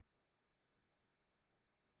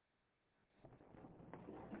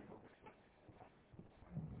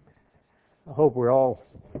I hope we're all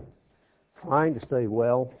trying to stay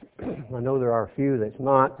well. I know there are a few that's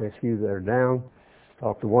not. There's a few that are down.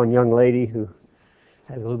 Talked to one young lady who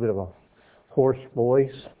has a little bit of a hoarse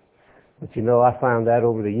voice. But you know, I found out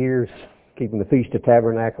over the years, keeping the Feast of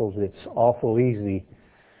Tabernacles, it's awful easy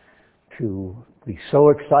to be so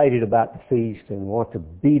excited about the feast and want to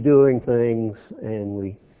be doing things, and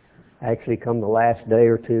we actually come the last day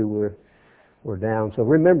or two, we're down. So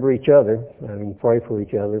remember each other. I mean, pray for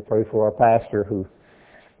each other. Pray for our pastor, who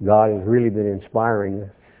God has really been inspiring.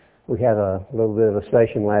 We had a little bit of a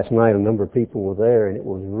session last night. A number of people were there, and it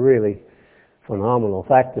was really phenomenal. In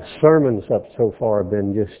fact, the sermons up so far have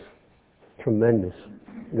been just tremendous.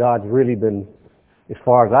 God's really been, as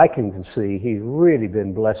far as I can see, He's really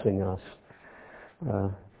been blessing us.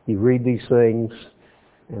 You read these things,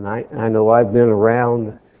 and I know I've been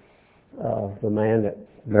around the man that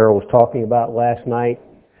Darrell was talking about last night.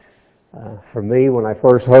 For me, when I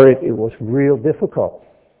first heard it, it was real difficult.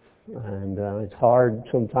 And it's hard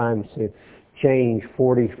sometimes to change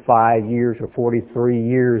 45 years or 43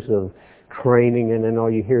 years of training, and then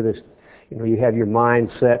all you hear this, you have your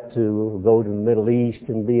mind set to go to the Middle East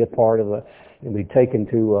and be a part of and be taken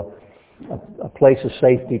to a place of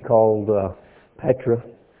safety called Petra.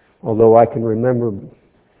 Although I can remember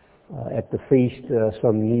at the feast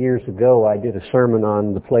some years ago, I did a sermon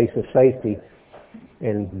on the place of safety,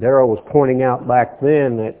 and Darrell was pointing out back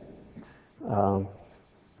then that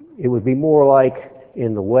it would be more like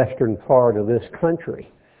in the western part of this country.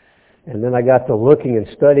 And then I got to looking and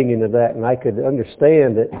studying into that, and I could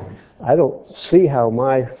understand that I don't see how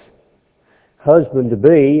my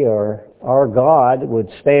husband-to-be or our God would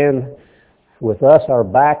stand with us, our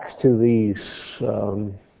backs to these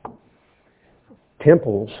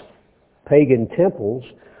temples, pagan temples,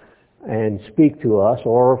 and speak to us,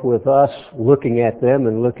 or with us looking at them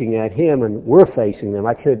and looking at Him, and we're facing them.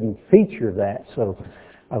 I couldn't feature that, so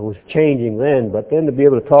I was changing then. But then to be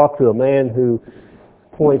able to talk to a man who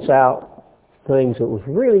points out things that was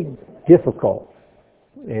really difficult,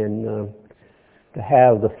 and to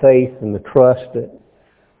have the faith and the trust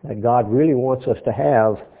that God really wants us to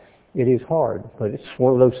have, it is hard. But it's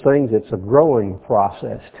one of those things, it's a growing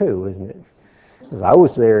process too, isn't it? Because I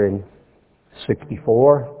was there in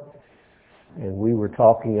 64, and we were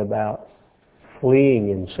talking about fleeing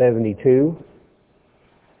in 72.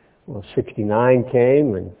 Well, 69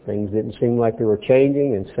 came, and things didn't seem like they were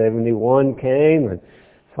changing, and 71 came, and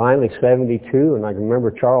finally 72, and I can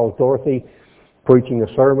remember Charles Dorothy preaching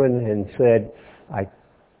a sermon and said, I've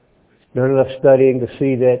done enough studying to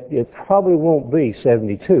see that it probably won't be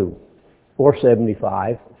 72 or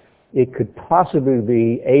 75. It could possibly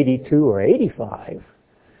be 82 or 85.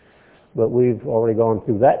 But we've already gone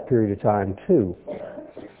through that period of time too.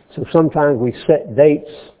 So sometimes we set dates,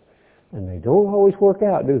 and they don't always work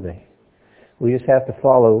out, do they? We just have to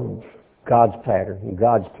follow God's pattern and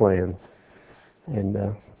God's plan. And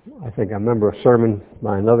I think I remember a sermon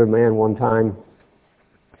by another man one time.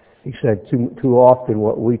 He said, too often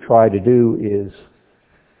what we try to do is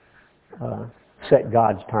set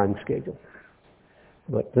God's time schedule.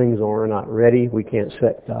 But things are not ready. We can't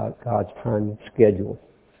set God's time schedule.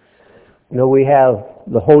 You know, we have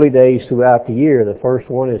the holy days throughout the year. The first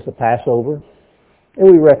one is the Passover. And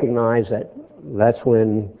we recognize that that's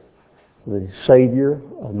when the Savior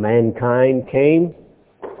of mankind came.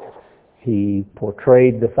 He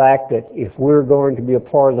portrayed the fact that if we're going to be a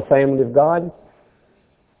part of the family of God,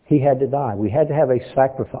 He had to die. We had to have a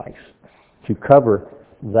sacrifice to cover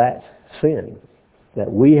that sin that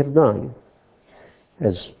we have done.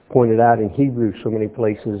 As pointed out in Hebrews, so many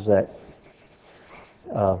places that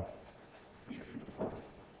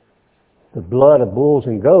the blood of bulls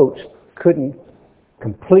and goats couldn't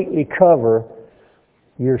completely cover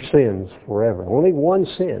your sins forever. Only one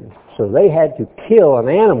sin. So they had to kill an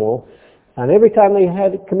animal, and every time they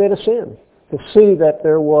had to commit a sin, to see that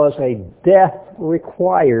there was a death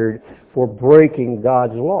required for breaking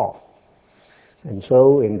God's law. And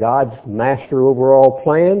so in God's master overall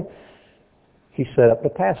plan, He set up the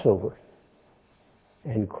Passover.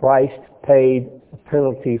 And Christ paid a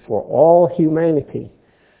penalty for all humanity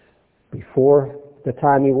before the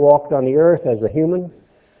time He walked on the earth as a human,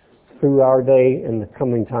 through our day and the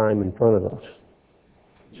coming time in front of us.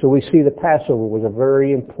 So we see the Passover was a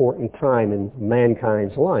very important time in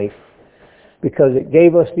mankind's life, because it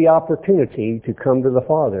gave us the opportunity to come to the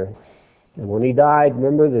Father. And when He died,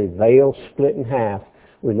 remember, the veil split in half.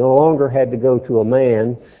 We no longer had to go to a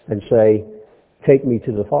man and say, take me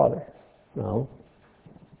to the Father. No.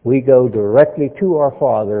 We go directly to our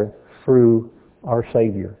Father through our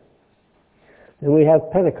Savior. And we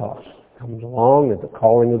have Pentecost, comes along at the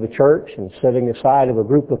calling of the church and setting aside of a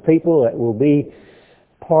group of people that will be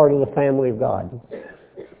part of the family of God.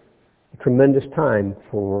 A tremendous time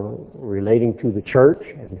for relating to the church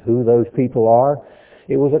and who those people are.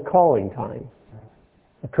 It was a calling time,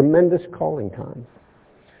 a tremendous calling time.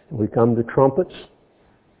 We come to trumpets,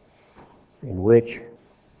 in which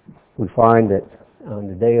we find that on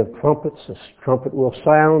the day of trumpets, the trumpet will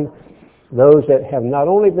sound. Those that have not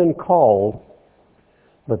only been called,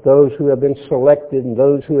 but those who have been selected and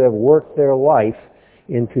those who have worked their life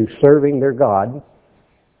into serving their God,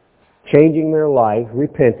 changing their life,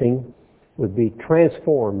 repenting, would be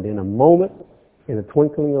transformed in a moment, in a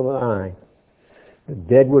twinkling of an eye. The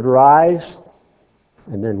dead would rise,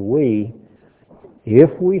 and then we, if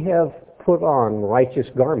we have put on righteous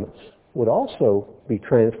garments, would also be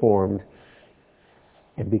transformed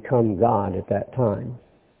and become God at that time.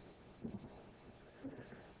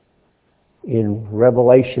 In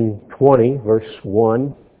Revelation 20, verse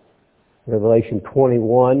 1, Revelation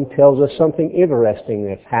 21 tells us something interesting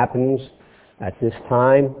that happens at this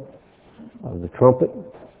time of the trumpet.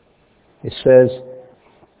 It says,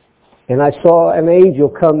 "And I saw an angel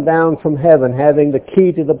come down from heaven, having the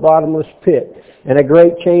key to the bottomless pit, and a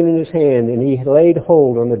great chain in his hand, and he laid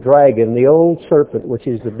hold on the dragon, the old serpent, which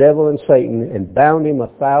is the devil and Satan, and bound him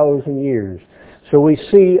 1,000 years." So we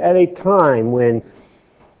see at a time when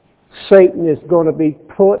Satan is going to be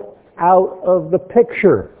put out of the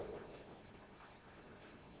picture.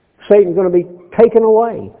 Satan's going to be taken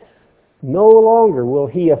away. No longer will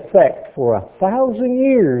he affect for 1,000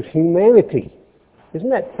 years humanity.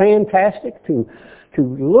 Isn't that fantastic to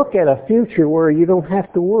look at a future where you don't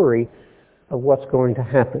have to worry of what's going to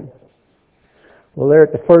happen? Well, there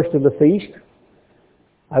at the first of the feast,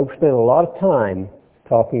 I've spent a lot of time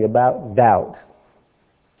talking about doubt,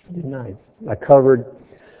 didn't I? I covered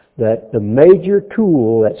that the major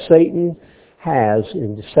tool that Satan has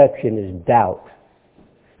in deception is doubt.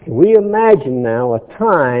 Can we imagine now a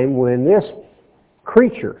time when this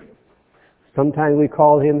creature, sometimes we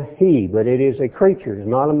call him he, but it is a creature. It's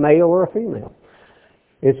not a male or a female.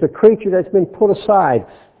 It's a creature that's been put aside,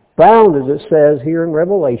 bound, as it says here in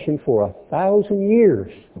Revelation, for 1,000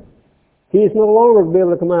 years. He is no longer going to be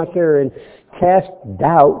able to come out there and cast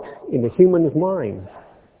doubt into humans' minds.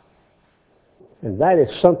 And that is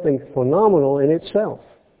something phenomenal in itself.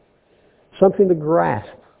 Something to grasp,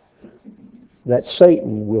 that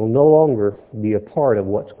Satan will no longer be a part of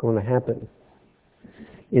what's going to happen.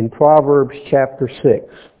 In Proverbs chapter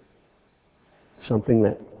 6, something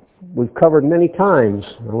that we've covered many times.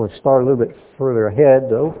 I want to start a little bit further ahead,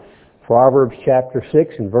 though. Proverbs chapter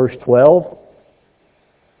 6 and verse 12.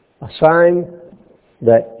 A sign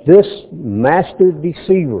that this master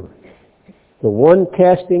deceiver, the one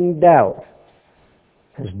casting doubt,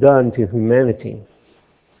 has done to humanity.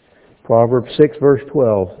 Proverbs 6 verse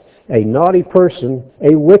 12. A naughty person,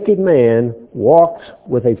 a wicked man, walks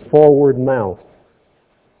with a forward mouth.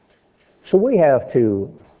 So we have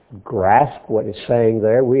to grasp what it's saying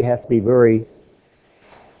there. We have to be very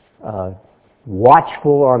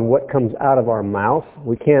watchful on what comes out of our mouth.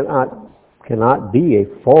 We cannot be a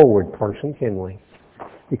forward person, can we?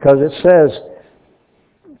 Because it says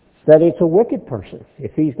that it's a wicked person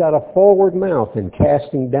if he's got a forward mouth and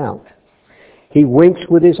casting doubt. He winks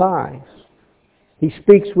with his eyes. He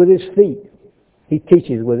speaks with his feet. He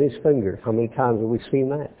teaches with his fingers. How many times have we seen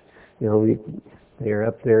that? You know, they're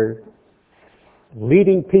up there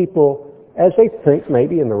leading people as they think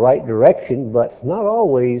maybe in the right direction, but not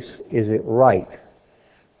always is it right.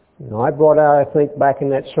 You know, I brought out, I think, back in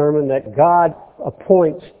that sermon that God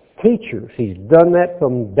appoints teachers. He's done that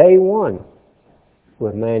from day one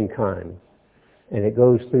with mankind. And it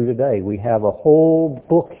goes through today. We have a whole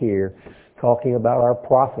book here talking about our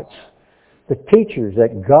prophets. The teachers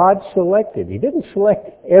that God selected. He didn't select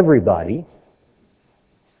everybody,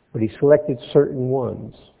 but He selected certain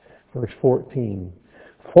ones. Verse 14.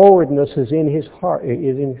 Forwardness is in his heart.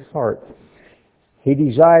 He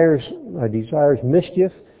desires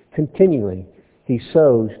mischief continually. He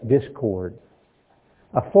sows discord.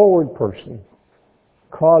 A forward person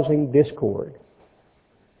causing discord.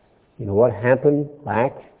 You know what happened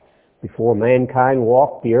back before mankind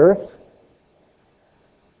walked the earth?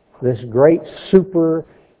 This great super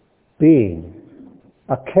being,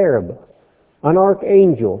 a cherub, an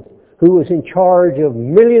archangel, who was in charge of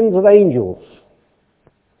millions of angels,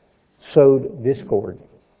 sowed discord.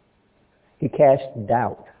 He cast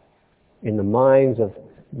doubt in the minds of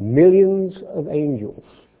millions of angels.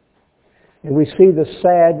 And we see the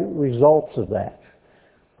sad results of that,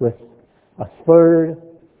 with a third,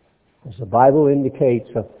 as the Bible indicates,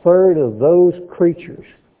 a third of those creatures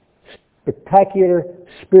spectacular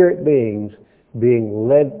spirit beings being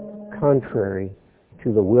led contrary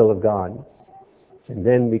to the will of God, and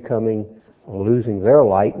then losing their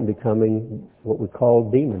light and becoming what we call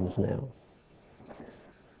demons now.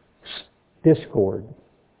 Discord,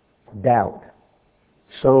 doubt,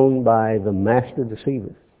 sown by the master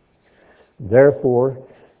deceiver. Therefore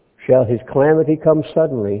shall his calamity come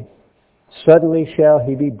suddenly. Suddenly shall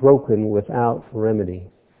he be broken without remedy.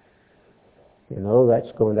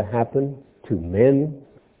 That's going to happen to men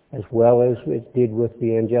as well as it did with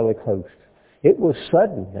the angelic host. It was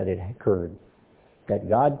sudden that it occurred, that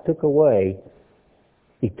God took away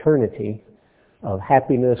eternity of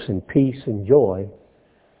happiness and peace and joy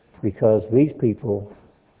because these people,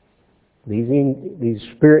 these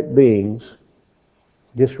spirit beings,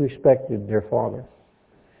 disrespected their Father.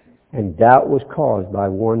 And doubt was caused by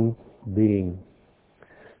one being.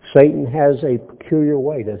 Satan has a peculiar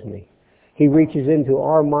way, doesn't he? He reaches into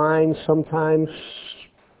our minds sometimes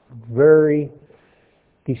very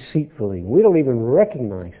deceitfully. We don't even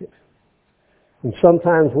recognize it. And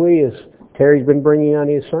sometimes as Terry's been bringing on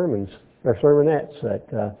his sermons, or sermonettes, that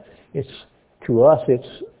to us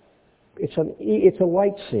it's a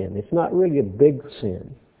light sin. It's not really a big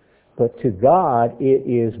sin. But to God, it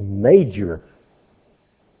is major.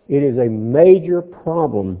 It is a major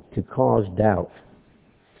problem to cause doubt.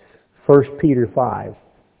 1 Peter 5.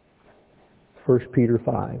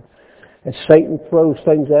 As Satan throws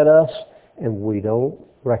things at us, and we don't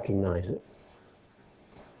recognize it.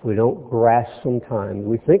 We don't grasp sometimes.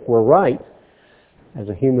 We think we're right as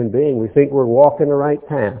a human being. We think we're walking the right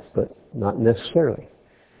path, but not necessarily.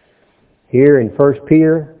 Here in 1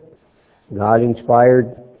 Peter, God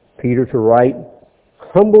inspired Peter to write,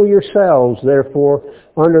 "Humble yourselves, therefore,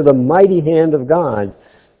 under the mighty hand of God,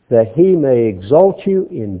 that he may exalt you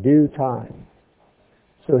in due time."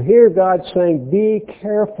 So here God's saying, be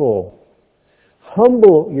careful.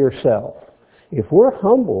 Humble yourself. If we're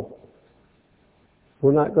humble,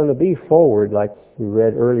 we're not going to be forward like we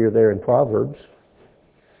read earlier there in Proverbs.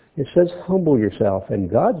 It says, humble yourself, and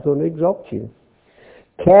God's going to exalt you.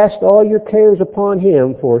 Cast all your cares upon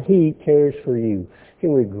him, for he cares for you.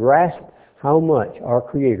 Can we grasp how much our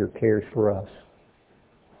Creator cares for us?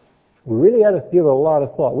 We really ought to give a lot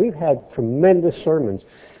of thought. We've had tremendous sermons.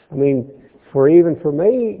 For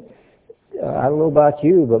me, I don't know about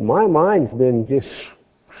you, but my mind's been just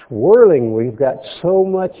swirling. We've got so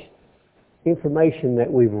much information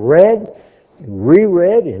that we've read and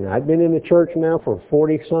reread, and I've been in the church now for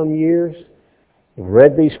 40-some years,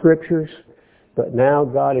 read these scriptures, but now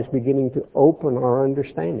God is beginning to open our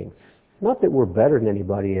understanding. Not that we're better than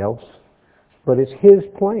anybody else, but it's His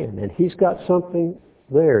plan, and He's got something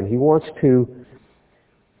there, and He wants to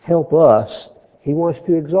help us. He wants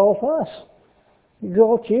to exalt us,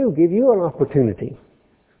 exalt you, give you an opportunity.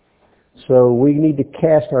 So we need to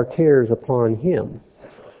cast our cares upon Him.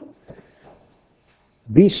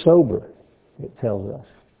 Be sober, it tells us.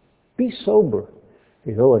 Be sober.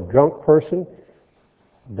 A drunk person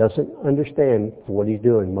doesn't understand what he's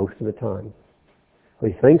doing most of the time.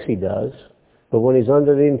 Well, he thinks he does, but when he's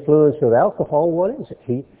under the influence of alcohol, what is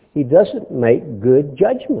it? He doesn't make good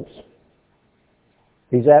judgments.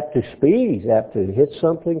 He's apt to speed, he's apt to hit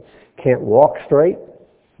something, can't walk straight.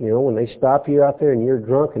 When they stop you out there and you're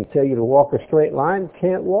drunk and tell you to walk a straight line,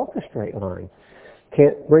 can't walk a straight line.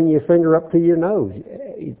 Can't bring your finger up to your nose.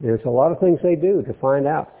 There's a lot of things they do to find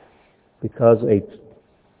out, because a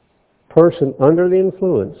person under the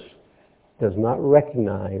influence does not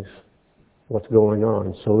recognize what's going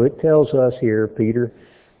on. So it tells us here,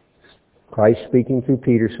 Christ speaking through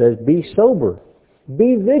Peter says, be sober,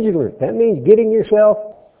 be vigilant. That means getting yourself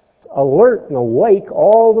alert and awake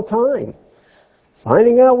all the time,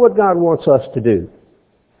 finding out what God wants us to do.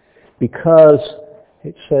 Because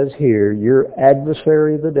it says here, your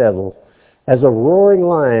adversary the devil, as a roaring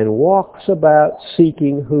lion, walks about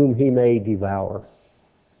seeking whom he may devour.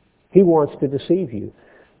 He wants to deceive you.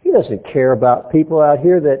 He doesn't care about people out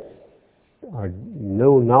here that are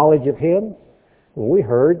no knowledge of Him. When we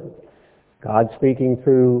heard God speaking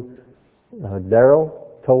through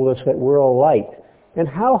Darrell, told us that we're a light. And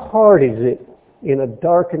how hard is it in a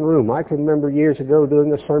darkened room? I can remember years ago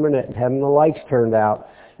doing a sermonette and having the lights turned out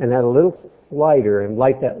and had a little lighter and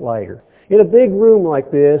light that lighter. In a big room like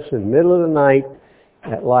this, in the middle of the night,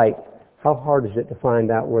 that light, how hard is it to find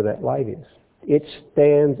out where that light is? It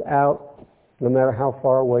stands out no matter how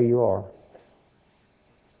far away you are.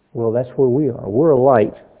 Well, that's where we are. We're a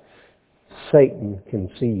light. Satan can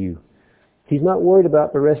see you. He's not worried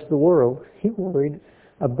about the rest of the world. He's worried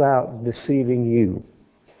about deceiving you.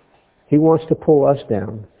 He wants to pull us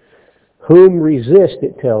down. Whom resist,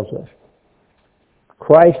 it tells us.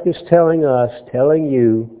 Christ is telling us, telling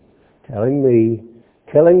you, telling me,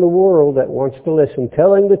 telling the world that wants to listen,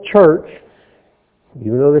 telling the church,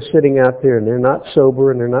 even though they're sitting out there and they're not sober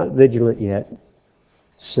and they're not vigilant yet,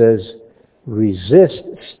 says, resist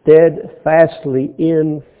steadfastly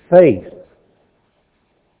in faith.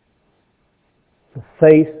 The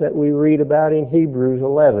faith that we read about in Hebrews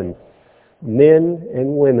 11. Men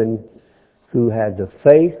and women who had the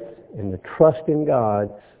faith and the trust in God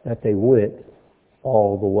that they went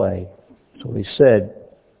all the way. So he said,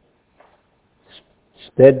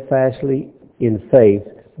 steadfastly in faith,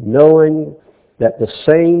 knowing that the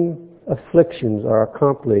same afflictions are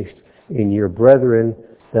accomplished in your brethren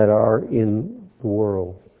that are in the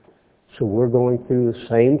world. So we're going through the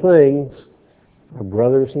same things our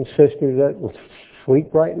brothers and sisters that will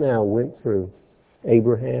sleep right now went through.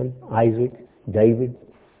 Abraham, Isaac, David,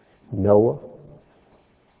 Noah.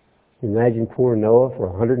 Imagine poor Noah for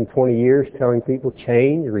 120 years telling people,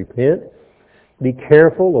 change, repent, be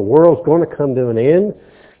careful, the world's going to come to an end.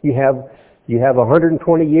 You have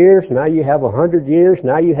 120 years, now you have 100 years,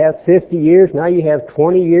 now you have 50 years, now you have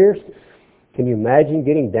 20 years. Can you imagine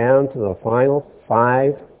getting down to the final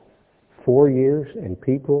 4 years, and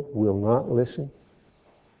people will not listen?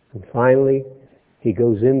 And finally, he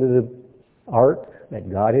goes into the ark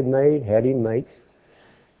that God had him make,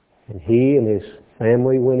 and he and his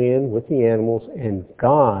family went in with the animals, and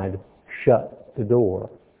God shut the door.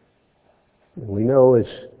 And we know, as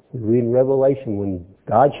we read in Revelation, when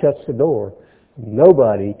God shuts the door,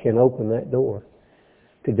 nobody can open that door.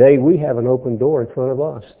 Today we have an open door in front of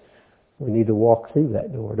us. We need to walk through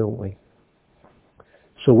that door, don't we?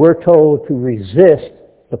 So we're told to resist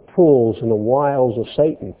the pulls and the wiles of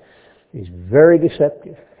Satan. He's very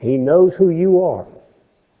deceptive. He knows who you are.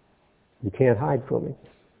 You can't hide from him.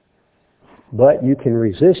 But you can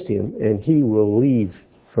resist him, and he will leave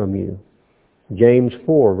from you. James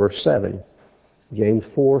 4, verse 7. James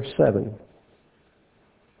 4, 7.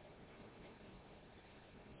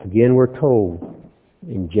 Again, we're told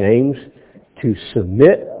in James to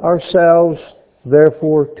submit ourselves,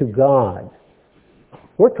 therefore, to God.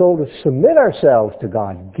 We're told to submit ourselves to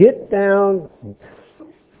God. Get down,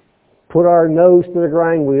 put our nose to the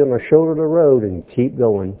grind wheel and our shoulder to the road, and keep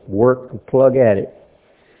going. Work and plug at it.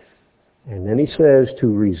 And then he says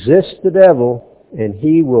to resist the devil, and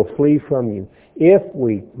he will flee from you. If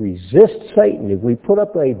we resist Satan, if we put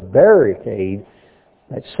up a barricade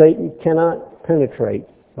that Satan cannot penetrate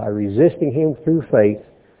by resisting him through faith,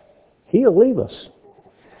 he'll leave us.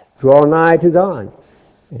 Draw nigh to God,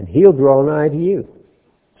 and he'll draw nigh to you.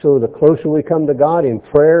 So the closer we come to God in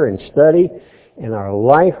prayer and study, and our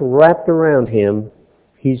life wrapped around him,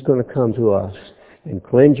 he's going to come to us. And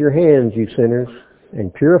cleanse your hands, you sinners,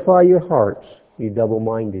 and purify your hearts, you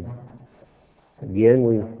double-minded. Again,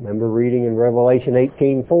 we remember reading in Revelation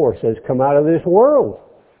 18:4, says, come out of this world.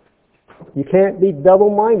 You can't be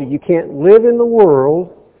double-minded. You can't live in the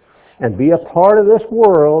world and be a part of this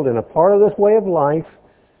world and a part of this way of life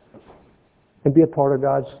and be a part of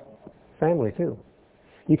God's family too.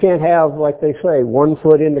 You can't have, like they say, 1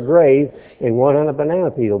 foot in the grave and one on a banana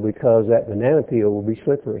peel, because that banana peel will be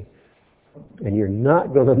slippery. And you're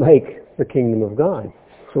not going to make the kingdom of God.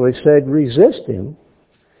 So he said, resist him,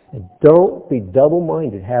 and don't be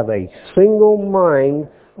double-minded. Have a single mind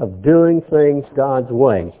of doing things God's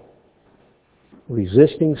way.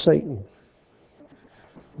 Resisting Satan.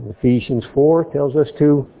 Ephesians 4 tells us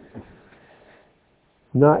to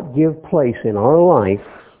not give place in our life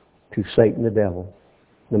to Satan the devil.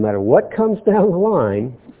 No matter what comes down the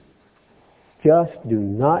line, just do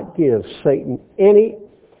not give Satan any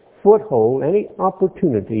foothold, any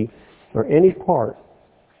opportunity, or any part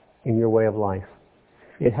in your way of life.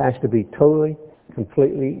 It has to be totally,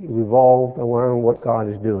 completely revolved around what God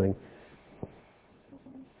is doing.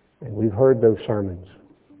 And we've heard those sermons.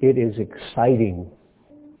 It is exciting.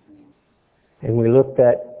 And we looked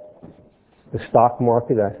at the stock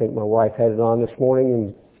market. I think my wife had it on this morning,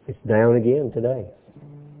 and it's down again today.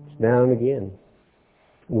 It's down again.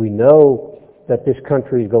 We know that this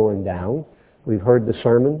country is going down. We've heard the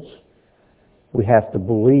sermons. We have to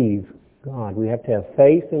believe God. We have to have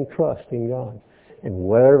faith and trust in God. And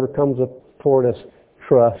whatever comes up toward us,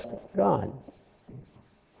 trust God.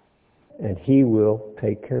 And he will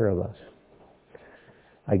take care of us.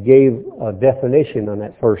 I gave a definition on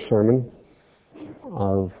that first sermon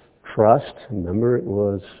of trust. Remember, it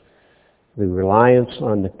was the reliance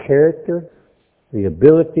on the character, the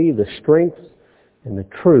ability, the strength, and the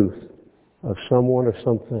truth of someone or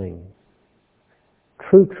something.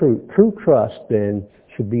 True trust, then,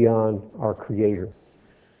 should be on our Creator.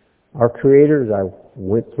 Our Creator, as I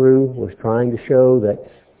went through, was trying to show that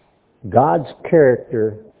God's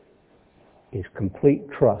character is complete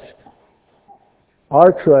trust.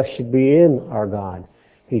 Our trust should be in our God.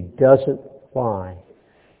 He doesn't lie.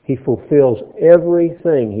 He fulfills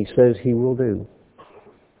everything He says He will do.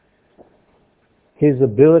 His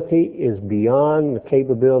ability is beyond the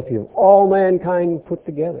capability of all mankind put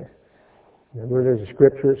together. Remember, there's a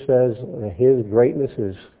scripture that says that His greatness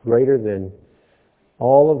is greater than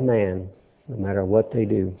all of man, no matter what they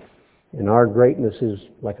do. And our greatness is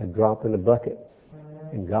like a drop in a bucket.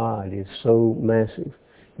 And God is so massive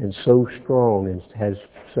and so strong and has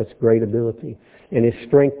such great ability. And His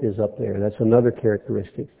strength is up there. That's another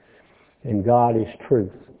characteristic. And God is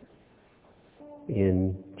truth.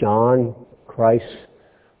 In John, Christ's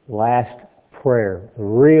last prayer, the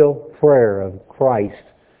real prayer of Christ,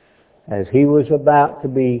 as He was about to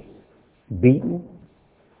be beaten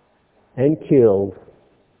and killed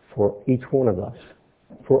for each one of us,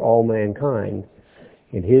 for all mankind,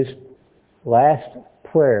 in His last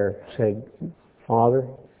prayer said, Father,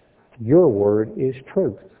 your word is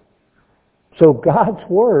truth. So God's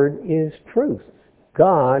word is truth.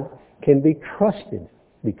 God can be trusted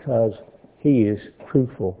because He is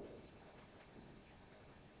truthful.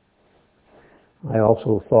 I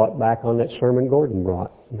also thought back on that sermon Gordon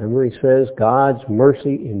brought. Remember, he says, God's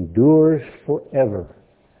mercy endures forever.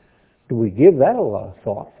 Do we give that a lot of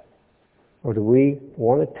thought? Or do we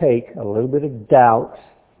want to take a little bit of doubt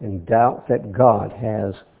and doubt that God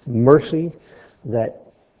has mercy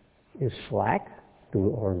that is slack,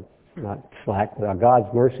 or not slack, but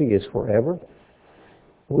God's mercy is forever?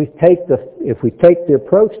 If we take the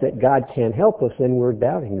approach that God can't help us, then we're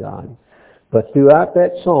doubting God. But throughout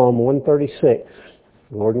that Psalm 136,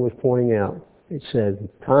 Gordon was pointing out, it says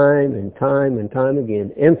time and time and time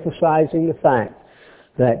again, emphasizing the fact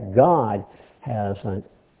that God has a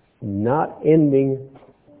not ending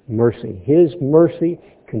mercy. His mercy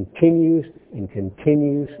continues and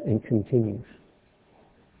continues and continues.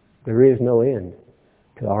 There is no end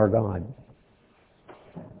to our God.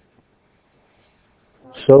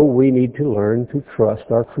 So we need to learn to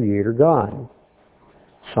trust our Creator God.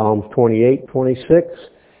 Psalms 28:26,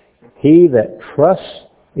 he that trusts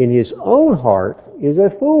in his own heart is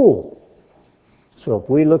a fool. So if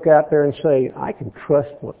we look out there and say, I can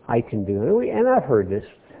trust what I can do, and I've heard this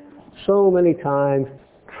so many times,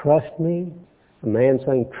 trust me, a man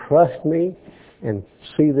saying, trust me, and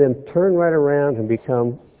see them turn right around and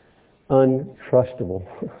become untrustable.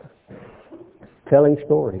 Telling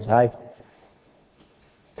stories. I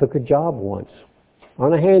took a job once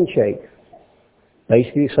on a handshake,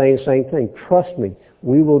 basically saying the same thing. Trust me,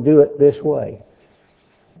 we will do it this way.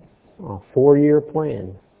 A 4-year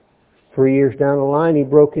plan. 3 years down the line, he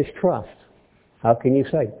broke his trust. How can you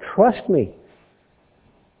say, trust me?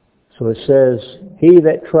 So it says, he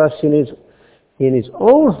that trusts in his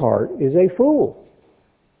own heart is a fool.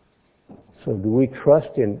 So do we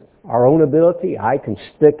trust in our own ability? I can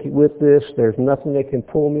stick with this. There's nothing that can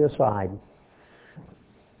pull me aside.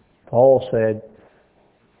 Paul said,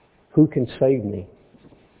 who can save me?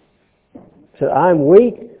 He said, I'm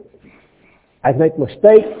weak. I make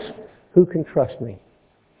mistakes. Who can trust me?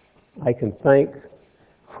 I can thank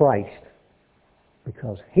Christ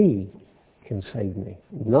because He can save me.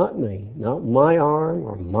 Not me. Not my arm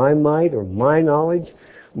or my might or my knowledge,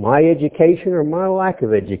 my education or my lack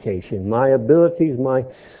of education, my abilities, my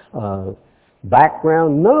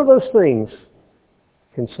background. None of those things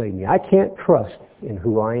can save me. I can't trust in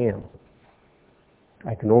who I am.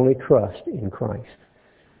 I can only trust in Christ.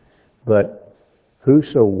 But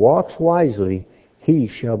whoso walks wisely, he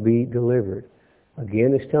shall be delivered.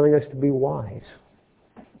 Again, it's telling us to be wise.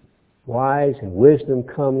 Wise and wisdom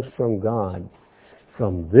comes from God,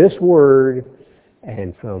 from this Word,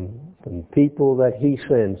 and from people that He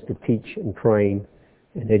sends to teach and train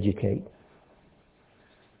and educate.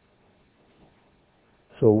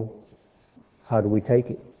 So, how do we take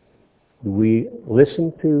it? Do we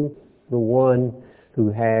listen to the one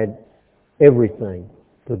who had everything,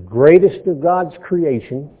 the greatest of God's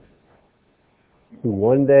creation, who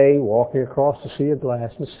one day, walking across the sea of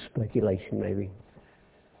glass, this is speculation maybe,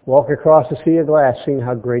 walking across the sea of glass, seeing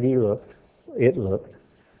how great it looked,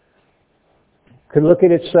 could look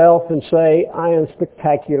at itself and say, I am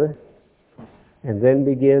spectacular, and then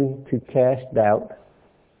begin to cast doubt.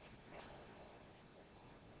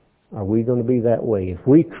 Are we going to be that way? If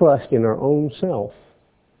we trust in our own self,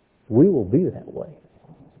 we will be that way.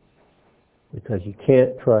 Because you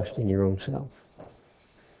can't trust in your own self.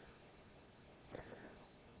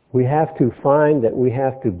 We have to find that we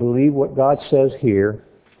have to believe what God says here.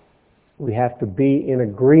 We have to be in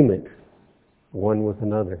agreement one with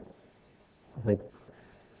another. I think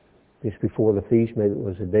Just before the feast, maybe it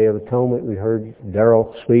was the Day of Atonement, we heard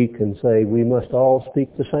Darrell speak and say, we must all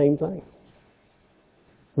speak the same thing.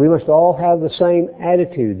 We must all have the same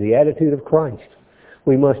attitude, the attitude of Christ.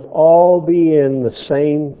 We must all be in the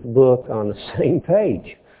same book on the same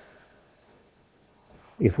page.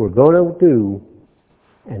 If we're going to do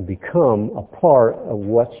and become a part of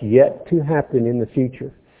what's yet to happen in the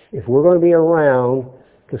future, if we're going to be around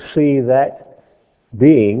to see that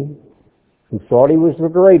being who thought he was the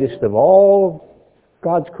greatest of all of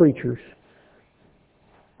God's creatures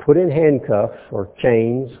put in handcuffs or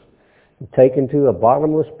chains and taken to a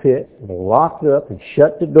bottomless pit and locked up and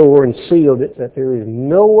shut the door and sealed it, that there is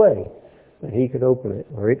no way that he could open it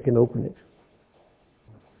or it can open it.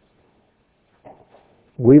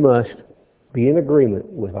 We must be in agreement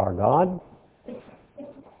with our God,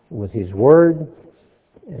 with His Word,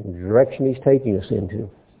 and the direction He's taking us into.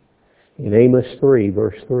 In Amos 3,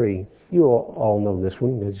 verse 3, you all know this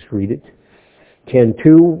one, let's read it. Can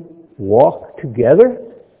two walk together?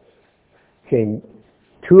 Can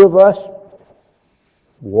two of us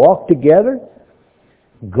walk together,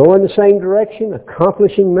 go in the same direction,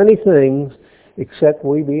 accomplishing many things, except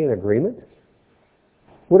we be in agreement?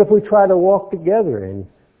 What if we try to walk together and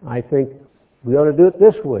I think we ought to do it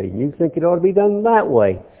this way, and you think it ought to be done that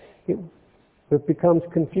way? It becomes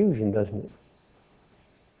confusion, doesn't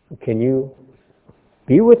it? Can you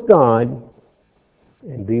be with God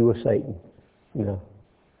and be with Satan? No.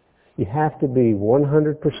 You have to be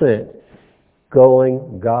 100%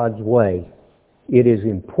 going God's way. It is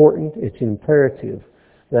important, it's imperative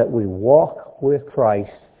that we walk with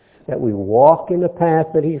Christ, that we walk in the path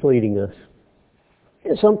that He's leading us.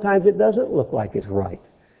 And sometimes it doesn't look like it's right.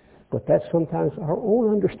 But that's sometimes our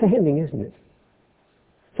own understanding, isn't it?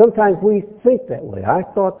 Sometimes we think that way. I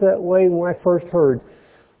thought that way when I first heard,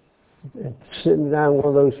 sitting down in one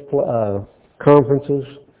of those conferences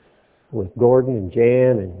with Gordon and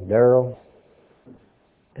Jan and Darrell,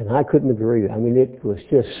 and I couldn't agree. I mean, it was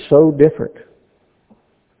just so different.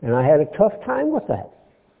 And I had a tough time with that.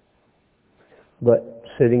 But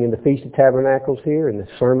sitting in the Feast of Tabernacles here, and the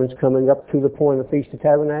sermons coming up to the point of the Feast of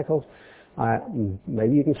Tabernacles,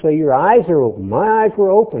 maybe you can say your eyes are open. My eyes were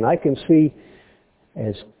open. I can see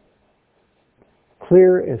as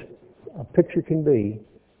clear as a picture can be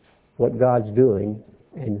what God's doing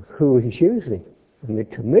and who He's using. I mean,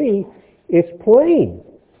 to me, it's plain.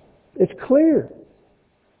 It's clear.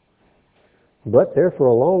 But there for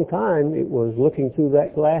a long time, it was looking through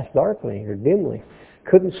that glass darkly or dimly.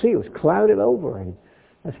 Couldn't see. It was clouded over. And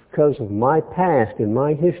that's because of my past and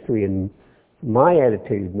my history and my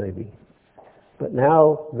attitude, maybe. But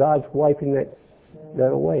now God's wiping that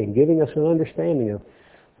away and giving us an understanding of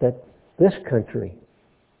that this country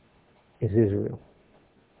is Israel.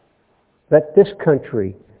 That this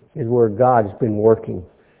country is where God's been working.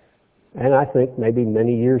 And I think maybe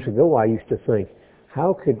many years ago I used to think,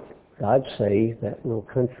 how could God say that little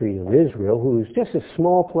country of Israel, who is just a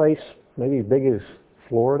small place, maybe as big as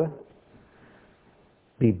Florida,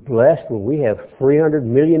 be blessed when we have 300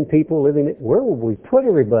 million people living in it? Where will we put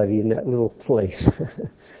everybody in that little place?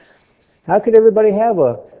 How could everybody have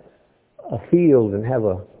a field and have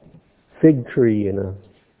a fig tree and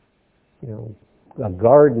a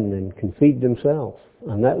garden and can feed themselves?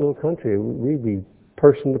 On that little country, we'd be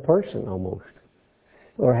person to person almost.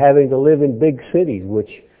 Or having to live in big cities, which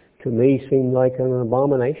to me seemed like an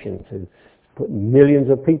abomination, to put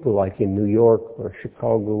millions of people like in New York or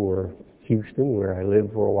Chicago or Houston, where I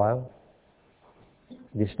lived for a while.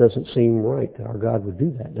 It just doesn't seem right that our God would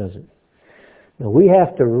do that, does it? Now we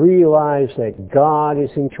have to realize that God is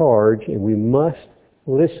in charge and we must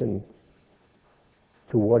listen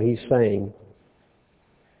to what He's saying.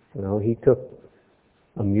 He took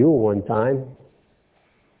a mule one time.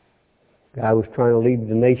 The guy was trying to lead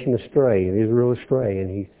the nation astray, and Israel astray,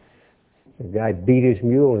 and the guy beat his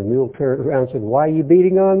mule, and the mule turned around and said, "Why are you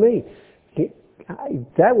beating on me?"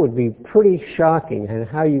 That would be pretty shocking, and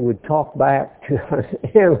how you would talk back to an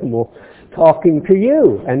animal talking to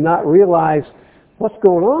you and not realize what's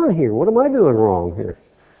going on here. What am I doing wrong here?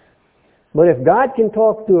 But if God can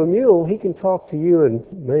talk to a mule, He can talk to you and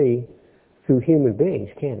me through human beings,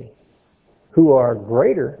 can't He? Who are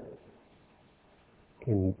greater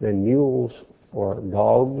than mules or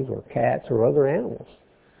dogs or cats or other animals.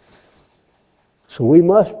 So we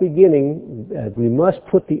must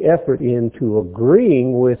put the effort into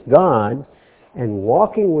agreeing with God and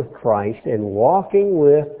walking with Christ and walking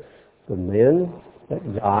with the men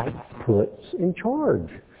that God puts in charge.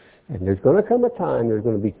 And there's going to come a time, there's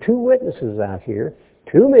going to be two witnesses out here,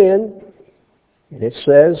 two men, and it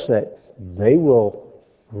says that they will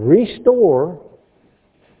restore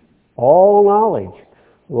all knowledge.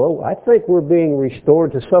 Well, I think we're being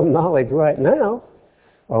restored to some knowledge right now.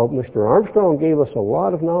 Oh, Mr. Armstrong gave us a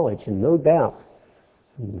lot of knowledge, and no doubt,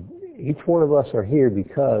 each one of us are here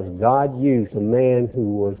because God used a man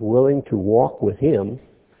who was willing to walk with him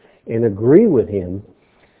and agree with him.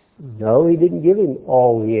 No, he didn't give him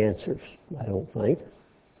all the answers, I don't think.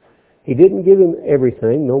 He didn't give him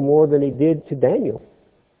everything, no more than he did to Daniel.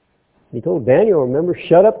 He told Daniel, remember,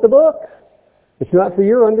 shut up the book. It's not for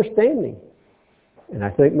your understanding. And I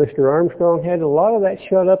think Mr. Armstrong had a lot of that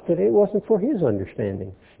shut up that it wasn't for his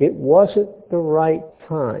understanding. It wasn't the right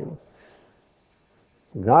time.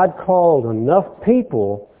 God called enough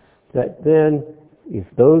people that then, if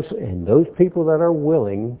those people that are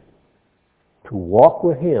willing to walk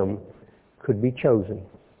with him could be chosen.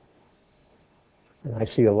 And I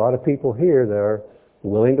see a lot of people here that are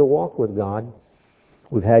willing to walk with God.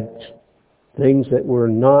 We've had things that were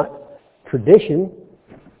not tradition,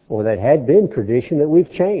 or that had been tradition, that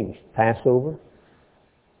we've changed. Passover,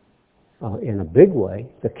 in a big way.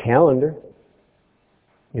 The calendar.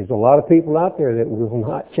 There's a lot of people out there that will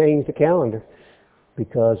not change the calendar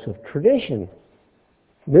because of tradition.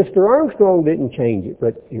 Mr. Armstrong didn't change it,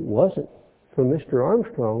 but it wasn't for Mr.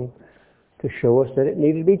 Armstrong to show us that it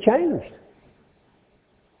needed to be changed.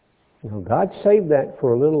 God saved that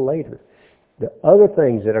for a little later. The other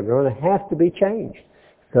things that are going to have to be changed,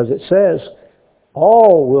 because it says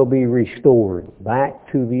all will be restored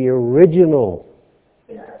back to the original.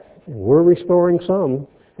 And we're restoring some,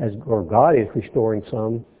 or God is restoring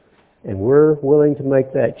some, and we're willing to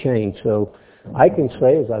make that change. So I can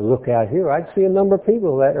say, as I look out here, I see a number of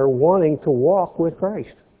people that are wanting to walk with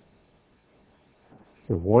Christ.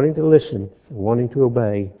 They're wanting to listen, wanting to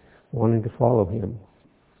obey, wanting to follow him.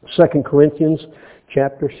 2 Corinthians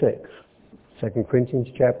chapter 6. 2 Corinthians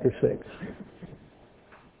chapter 6.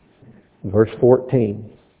 Verse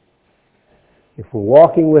 14. If we're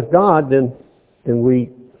walking with God, then we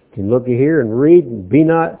can look here and read, be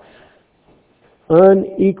not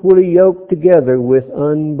unequally yoked together with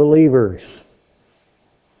unbelievers.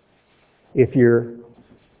 If you're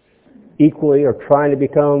equally or trying to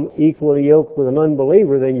become equally yoked with an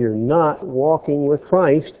unbeliever, then you're not walking with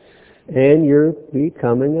Christ, and you're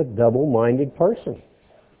becoming a double-minded person.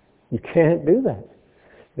 You can't do that.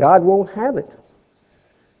 God won't have it.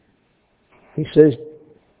 He says,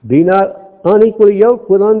 be not unequally yoked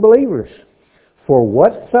with unbelievers. For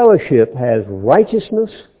what fellowship has righteousness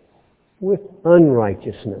with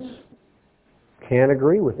unrighteousness? Can't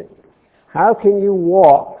agree with it. How can you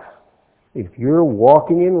walk if you're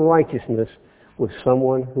walking in righteousness with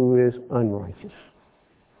someone who is unrighteous?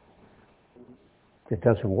 It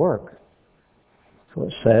doesn't work. So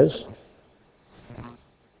it says,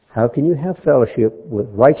 how can you have fellowship with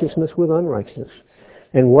righteousness with unrighteousness?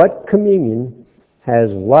 And what communion has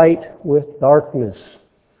light with darkness?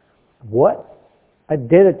 What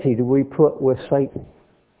identity do we put with Satan?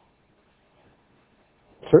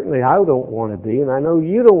 Certainly I don't want to be, and I know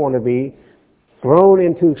you don't want to be, thrown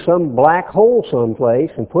into some black hole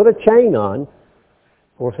someplace and put a chain on.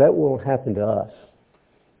 Of course, that won't happen to us.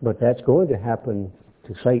 But that's going to happen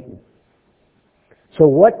to Satan. So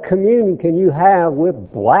what communion can you have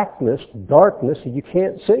with blackness, darkness that you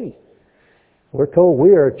can't see? We're told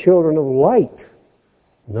we are children of light,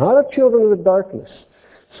 not of children of the darkness.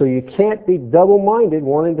 So you can't be double-minded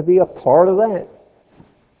wanting to be a part of that.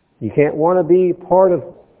 You can't want to be part of,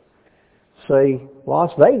 say,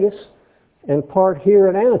 Las Vegas and part here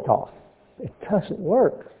at Anatoth. It doesn't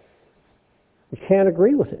work. You can't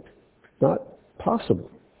agree with it. It's not possible.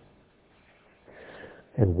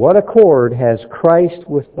 And what accord has Christ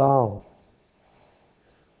with Baal?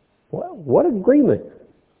 What agreement?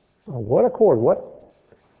 What accord?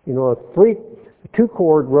 A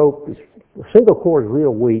two-cord rope, a single cord is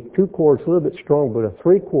real weak, two cords a little bit strong, but a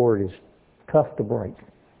three-cord is tough to break.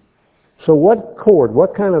 So what cord,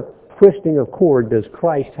 what kind of twisting of cord does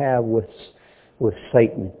Christ have with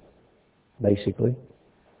Satan, basically?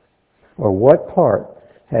 Or what part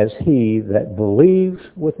has he that believes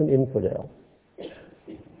with an infidel?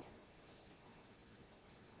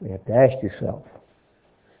 You have to ask yourself.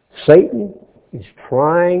 Satan is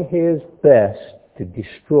trying his best to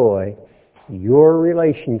destroy your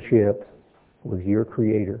relationship with your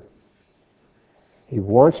Creator. He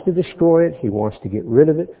wants to destroy it. He wants to get rid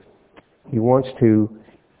of it. He wants to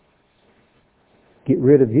get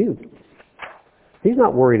rid of you. He's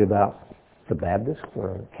not worried about the Baptists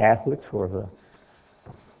or the Catholics or the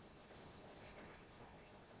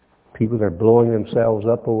people that are blowing themselves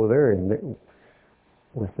up over there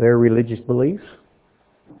with their religious beliefs.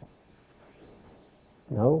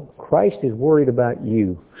 No, Christ is worried about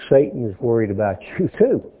you. Satan is worried about you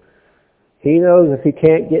too. He knows if he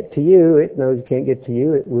can't get to you, it knows he can't get to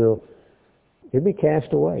you, it'll be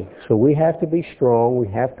cast away. So we have to be strong. We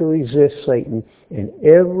have to resist Satan in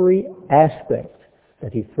every aspect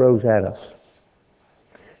that he throws at us.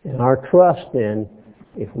 And our trust then,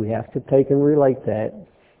 if we have to take and relate that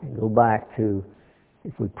and go back to,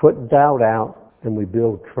 if we put doubt out, then we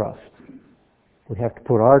build trust. We have to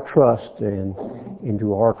put our trust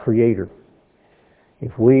into our Creator.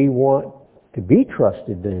 If we want to be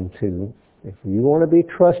trusted then too, if we want to be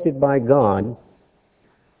trusted by God,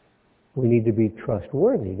 we need to be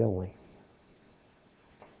trustworthy, don't we?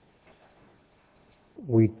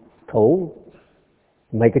 We told,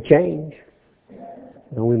 make a change.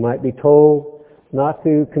 And we might be told not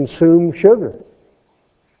to consume sugar.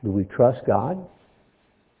 Do we trust God?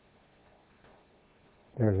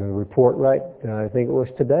 There's a report I think it was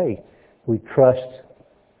today. We trust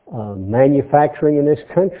manufacturing in this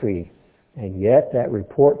country. And yet that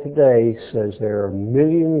report today says there are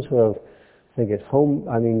millions of, I think it's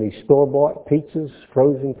these store-bought pizzas,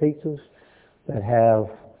 frozen pizzas, that have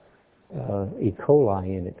E.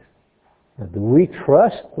 coli in it. Now, do we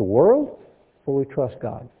trust the world or we trust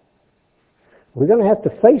God? We're going to have to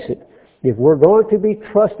face it. If we're going to be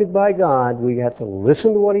trusted by God, we have to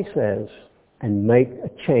listen to what He says and make a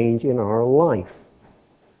change in our life.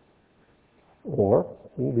 Or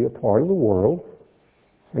we'll be a part of the world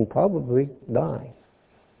and probably die.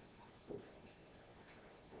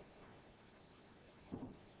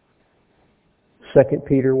 Second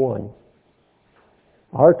Peter 1.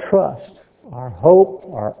 Our trust, our hope,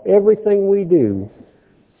 our everything we do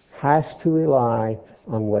has to rely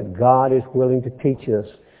on what God is willing to teach us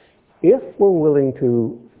if we're willing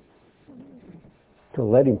to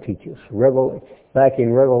let Him teach us. Back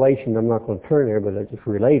in Revelation, I'm not going to turn there, but I just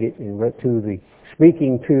relate it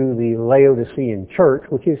speaking to the Laodicean church,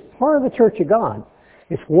 which is part of the Church of God.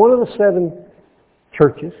 It's one of the 7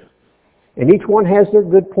 churches, and each one has their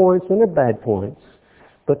good points and their bad points.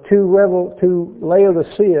 But to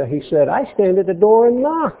Laodicea, He said, I stand at the door and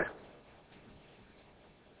knock.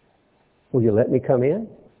 Will you let me come in?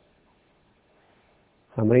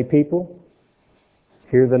 How many people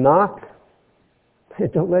hear the knock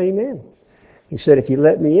and don't let Him in? He said, if you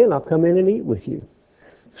let me in, I'll come in and eat with you.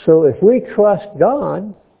 So if we trust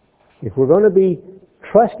God, if we're going to be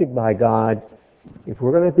trusted by God, if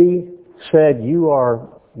we're going to be said, you are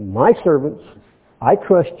my servants, I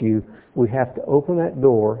trust you, we have to open that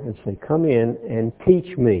door and say, come in and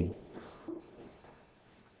teach me.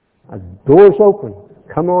 The door's open.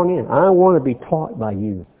 Come on in. I want to be taught by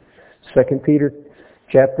you. 2 Peter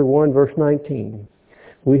chapter 1, verse 19.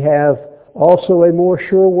 We have also a more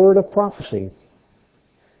sure word of prophecy.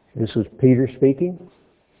 This is Peter speaking,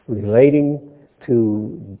 relating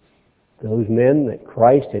to those men that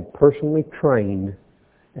Christ had personally trained.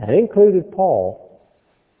 That included Paul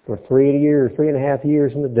for 3.5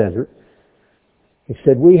 years in the desert. He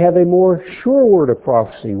said, we have a more sure word of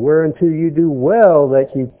prophecy, whereunto you do well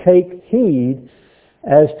that you take heed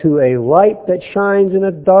as to a light that shines in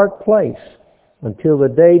a dark place until the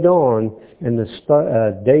day dawn and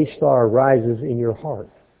the day star rises in your heart.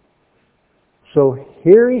 So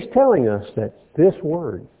here he's telling us that this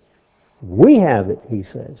word, we have it, he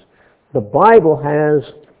says. The Bible has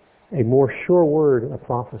a more sure word of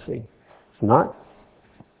prophecy. It's not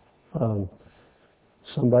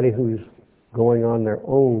somebody who's going on their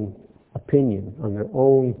own opinion, on their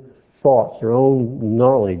own thoughts, their own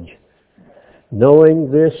knowledge. Knowing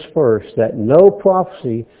this first, that no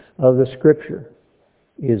prophecy of the Scripture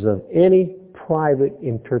is of any private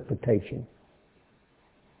interpretation.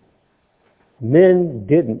 Men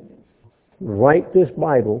didn't write this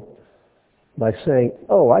Bible by saying,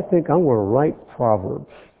 oh, I think I'm going to write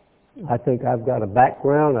Proverbs. I think I've got a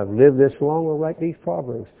background, I've lived this long, I'll write these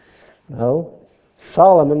Proverbs. No.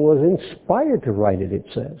 Solomon was inspired to write it, it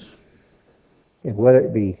says. And whether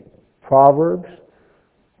it be Proverbs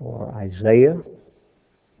or Isaiah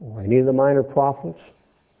or any of the minor prophets,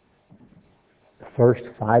 the first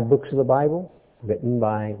 5 books of the Bible written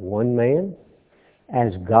by one man,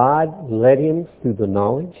 as God led him through the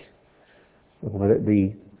knowledge, whether it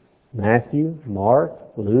be Matthew, Mark,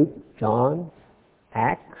 Luke, John,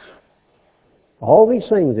 Acts, all these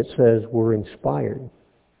things it says were inspired.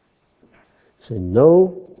 So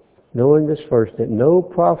knowing this first, that no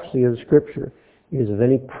prophecy of the Scripture is of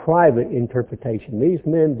any private interpretation. These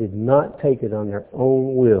men did not take it on their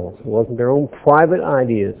own will. It wasn't their own private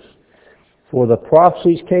ideas. For the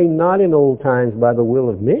prophecies came not in old times by the will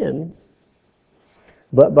of men,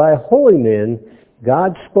 but by holy men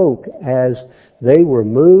God spoke as they were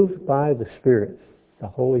moved by the Spirit, the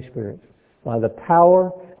Holy Spirit, by the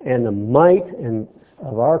power and the might and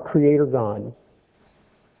of our Creator God.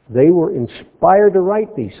 They were inspired to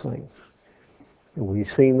write these things. And we've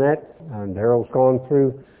seen that. Daryl's gone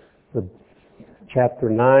through the chapter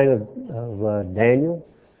 9 of Daniel.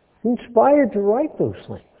 Inspired to write those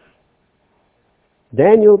things.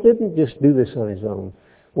 Daniel didn't just do this on his own.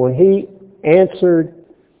 When he answered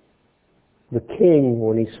the king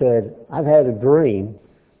when he said, I've had a dream.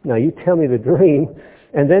 Now you tell me the dream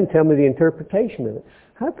and then tell me the interpretation of it.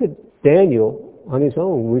 How could Daniel on his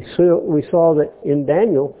own? We saw that in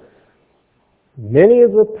Daniel, many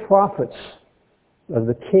of the prophets of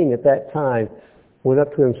the king at that time went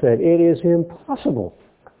up to him and said, it is impossible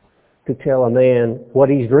to tell a man what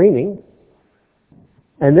he's dreaming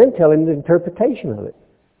and then tell him the interpretation of it.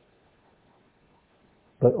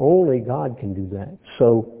 But only God can do that.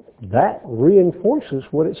 So that reinforces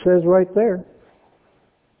what it says right there,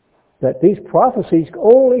 that these prophecies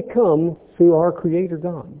only come through our Creator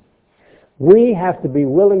God. We have to be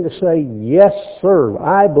willing to say, yes, sir,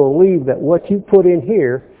 I believe that what you put in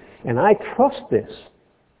here, and I trust this.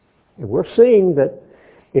 And we're seeing that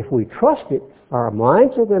if we trust it, our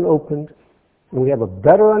minds are then opened, and we have a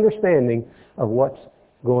better understanding of what's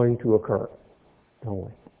going to occur, don't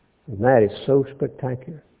we? And that is so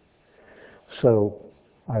spectacular. So,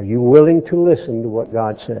 are you willing to listen to what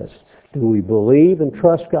God says? Do we believe and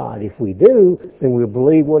trust God? If we do, then we'll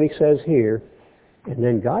believe what He says here, and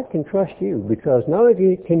then God can trust you, because not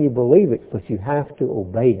only can you believe it, but you have to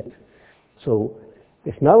obey it. So,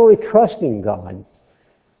 it's not only trusting God,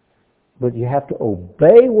 but you have to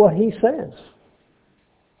obey what He says.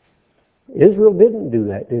 Israel didn't do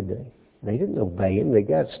that, did they? They didn't obey Him. They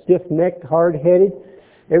got stiff-necked, hard-headed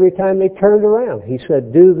every time they turned around. He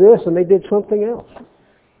said, do this, and they did something else.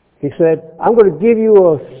 He said, I'm going to give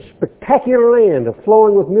you a spectacular land of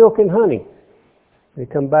flowing with milk and honey. They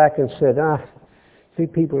come back and said, these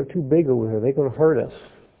people are too big over here. They're going to hurt us.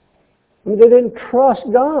 I mean, they didn't trust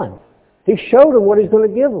God. He showed them what He's going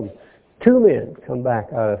to give them. 2 men come back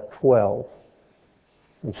out of 12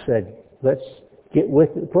 and said, let's get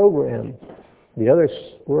with the program. The others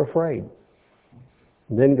were afraid.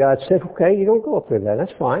 And then God said, okay, you don't go up there then.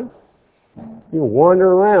 That's fine. You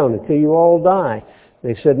wander around until you all die.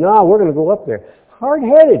 They said, no, we're going to go up there.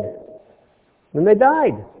 Hard-headed. And they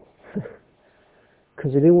died.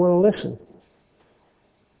 Because they didn't want to listen.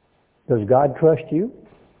 Does God trust you?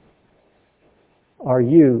 Are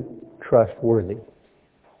you trustworthy?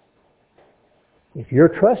 If you're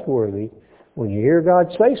trustworthy, when you hear God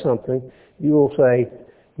say something, you will say,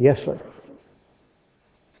 yes, sir.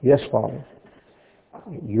 Yes, Father.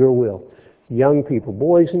 Your will. Young people,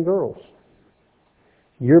 boys and girls.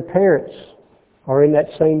 Your parents are in that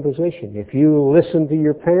same position. If you listen to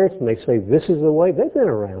your parents and they say, this is the way, they've been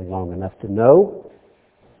around long enough to know.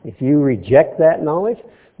 If you reject that knowledge,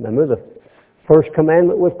 remember the first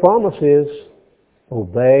commandment with promise is,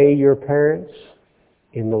 obey your parents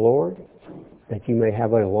in the Lord, that you may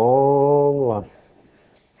have a long life.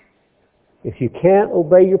 If you can't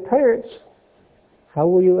obey your parents, how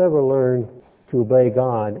will you ever learn to obey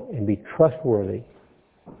God and be trustworthy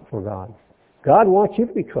for God? God wants you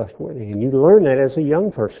to be trustworthy, and you learn that as a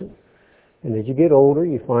young person. And as you get older,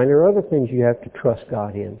 you find there are other things you have to trust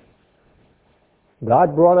God in.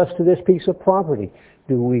 God brought us to this piece of property.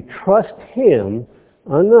 Do we trust Him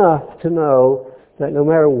enough to know that no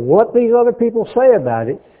matter what these other people say about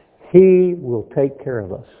it, He will take care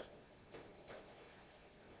of us?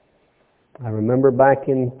 I remember back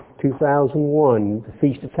in 2001, the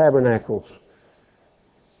Feast of Tabernacles.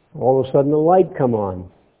 All of a sudden the light come on.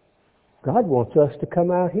 God wants us to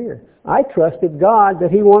come out here. I trusted God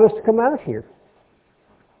that He wanted us to come out here.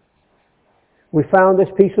 We found this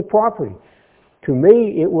piece of property. To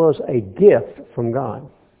me, it was a gift from God.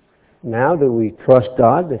 Now do we trust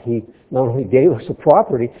God that He not only gave us the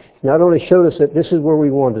property, not only showed us that this is where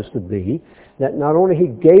we want us to be, that not only He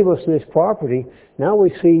gave us this property, now we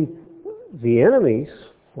see the enemies,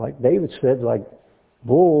 like David said, like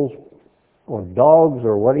bulls or dogs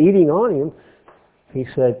or what, eating on Him. He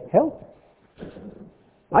said, help.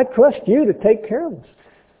 I trust you to take care of us.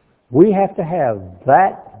 We have to have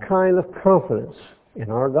that kind of confidence in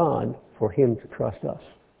our God for Him to trust us.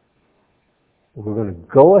 We're going to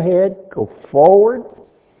go ahead, go forward,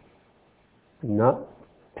 not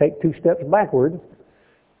take 2 steps backward.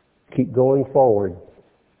 Keep going forward,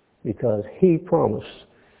 because He promised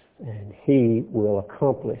and He will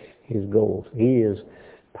accomplish His goals. He is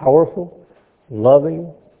powerful,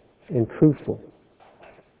 loving, and truthful.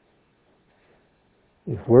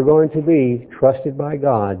 If we're going to be trusted by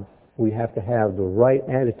God, we have to have the right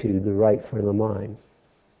attitude, the right frame of mind.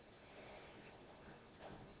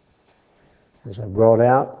 As I brought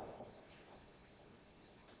out,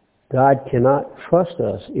 God cannot trust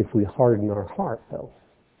us if we harden our heart, though.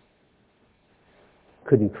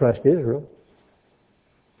 Couldn't trust Israel.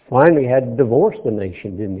 Finally had to divorce the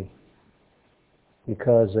nation, didn't he?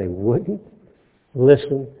 Because they wouldn't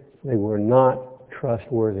listen. They were not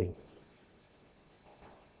trustworthy.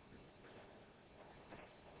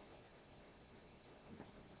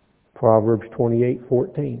 Proverbs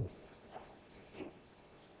 28:14.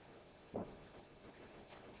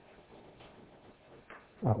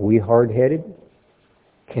 Are we hard-headed?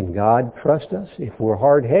 Can God trust us? If we're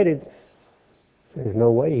hard-headed, there's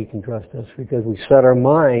no way He can trust us because we set our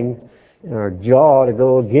mind and our jaw to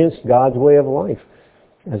go against God's way of life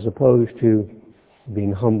as opposed to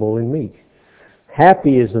being humble and meek.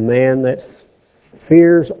 Happy is the man that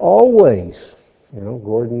fears always. You know,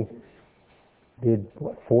 Gordon did,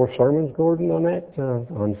 4 sermons, Gordon, on that,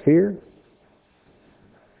 on fear?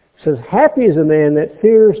 It says, happy is the man that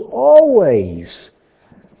fears always.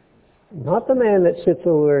 Not the man that sits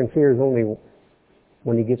over there and fears only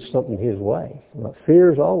when he gets something his way, but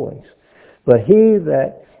fears always. But he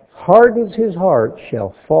that hardens his heart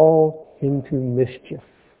shall fall into mischief.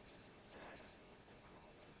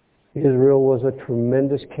 Israel was a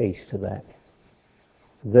tremendous case to that.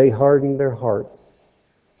 They hardened their heart.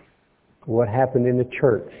 What happened in the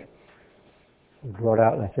church? We brought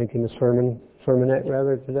out, I think, in the sermonette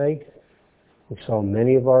rather today. We saw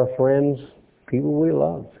many of our friends, people we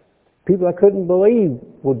loved, people I couldn't believe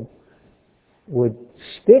would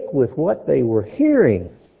stick with what they were hearing,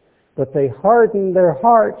 but they hardened their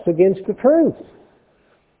hearts against the truth,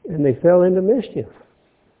 and they fell into mischief.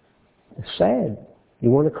 It's sad. You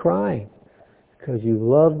want to cry because you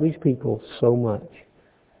love these people so much.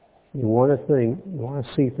 You want to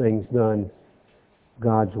see things done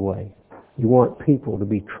God's way. You want people to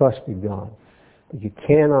be trusted God, but you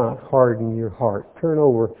cannot harden your heart. Turn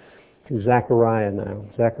over to Zechariah now.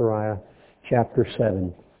 Zechariah chapter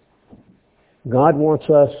 7. God wants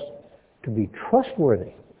us to be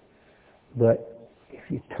trustworthy, but if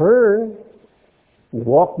you turn and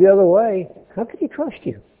walk the other way, how can He trust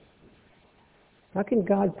you? How can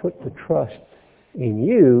God put the trust in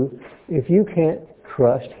you if you can't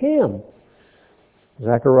trust Him?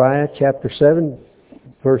 Zechariah chapter 7,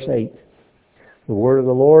 verse 8. The word of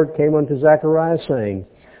the Lord came unto Zechariah, saying,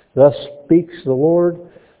 Thus speaks the Lord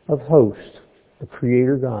of hosts, the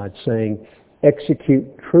Creator God, saying, Execute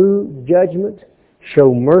true judgment,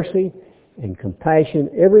 show mercy and compassion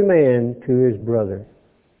every man to his brother.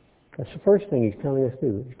 That's the first thing He's telling us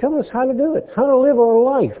to do. He's telling us how to do it, how to live our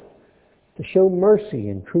life, to show mercy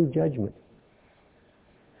and true judgment.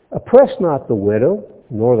 Oppress not the widow,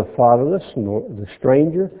 nor the fatherless, nor the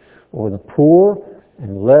stranger, or the poor,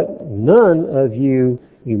 and let none of you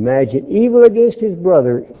imagine evil against his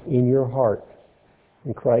brother in your heart.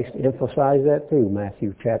 And Christ emphasized that too,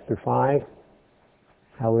 Matthew chapter 5,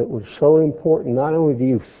 how it was so important. Not only do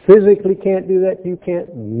you physically can't do that, you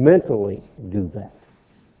can't mentally do that.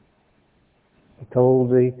 He told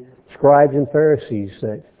the scribes and Pharisees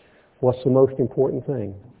that what's the most important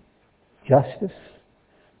thing? Justice,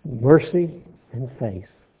 mercy, and faith.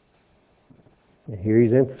 And here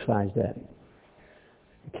He's emphasized that.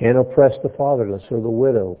 You can't oppress the fatherless or the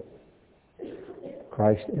widow.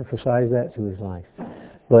 Christ emphasized that through His life.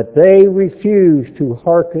 But they refused to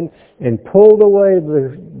hearken and pulled away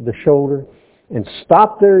the shoulder and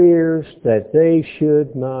stopped their ears that they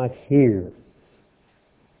should not hear.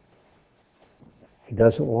 He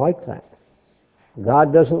doesn't like that.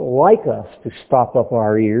 God doesn't like us to stop up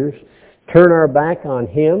our ears, turn our back on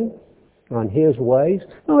Him, on His ways.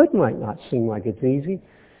 No, it might not seem like it's easy,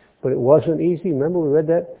 but it wasn't easy. Remember we read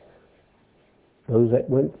that? Those that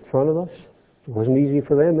went in front of us, it wasn't easy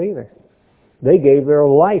for them either. They gave their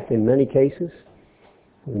life in many cases.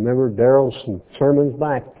 Remember Daryl's sermons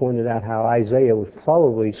back pointed out how Isaiah was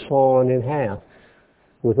probably sawn in half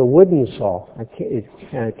with a wooden saw. I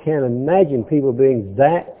can't imagine people being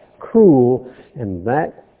that cruel and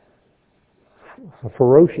that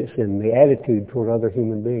ferocious in the attitude toward other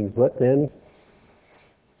human beings. But then,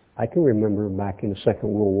 I can remember back in the Second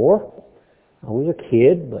World War, I was a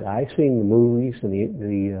kid, but I seen the movies and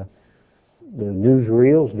the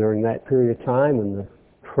newsreels during that period of time when the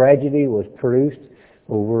tragedy was produced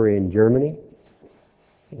over in Germany,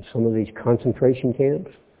 in some of these concentration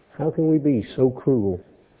camps. How can we be so cruel?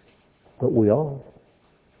 But we are.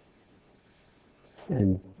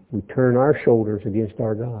 And we turn our shoulders against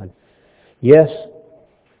our God. Yes,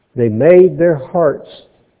 they made their hearts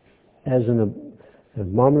as an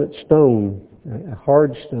abominant stone, a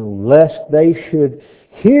hard stone, lest they should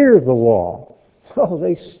hear the law. Oh,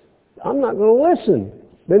 I'm not going to listen.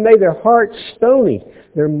 They made their hearts stony,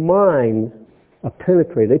 their mind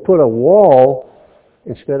penetrate. They put a wall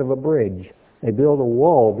instead of a bridge. They build a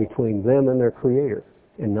wall between them and their Creator,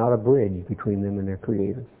 and not a bridge between them and their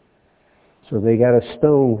Creator. So they got a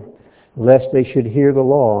stone, lest they should hear the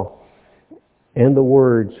law and the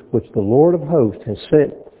words which the Lord of hosts has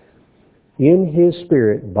sent in His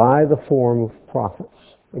Spirit by the form of prophets.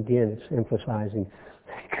 Again, it's emphasizing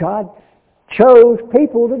God chose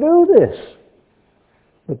people to do this.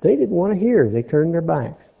 But they didn't want to hear. They turned their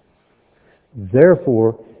back.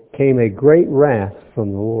 Therefore came a great wrath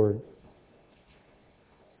from the Lord.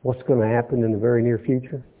 What's going to happen in the very near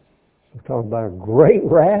future? We're talking about a great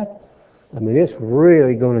wrath. I mean, it's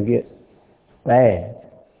really going to get bad.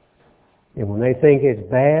 And when they think it's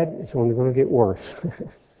bad, it's only going to get worse.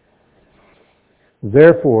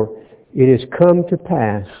 Therefore, it has come to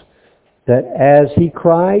pass that as he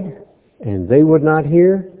cried, and they would not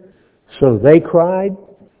hear, so they cried,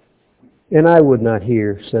 and I would not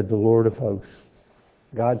hear, said the Lord of hosts.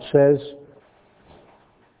 God says,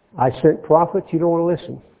 I sent prophets, you don't want to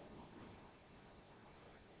listen.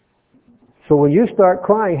 So when you start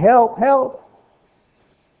crying, help, help,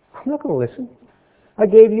 I'm not going to listen. I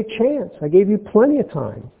gave you a chance. I gave you plenty of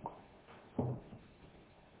time.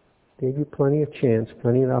 Gave you plenty of chance,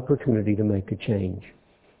 plenty of opportunity to make a change.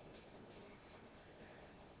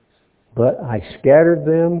 But I scattered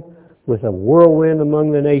them with a whirlwind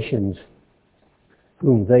among the nations,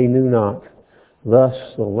 whom they knew not. Thus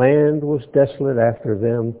the land was desolate after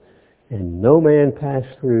them, and no man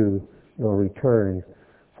passed through nor returned,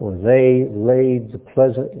 for they laid the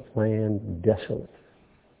pleasant land desolate.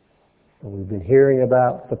 And we've been hearing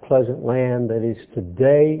about the pleasant land that is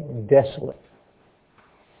today desolate.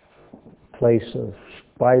 Place of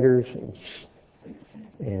spiders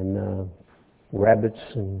and rabbits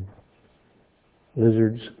and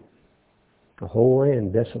lizards. The whole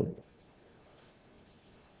land desolate.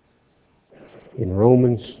 In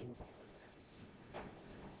Romans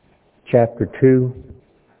chapter 2,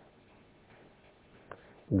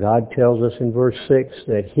 God tells us in verse 6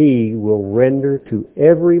 that He will render to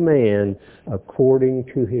every man according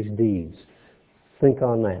to his deeds. Think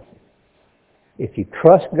on that. If you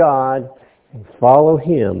trust God and follow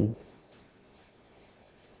Him,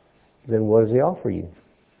 then what does He offer you?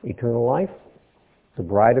 Eternal life? The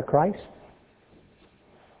bride of Christ?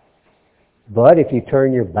 But if you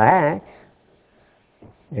turn your back,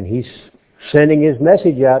 and He's sending His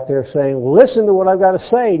message out there saying, well, listen to what I've got to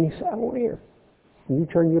say, and you say, I won't hear. And you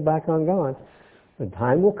turn your back on God, the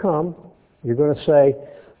time will come, you're going to say,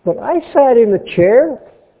 but I sat in the chair.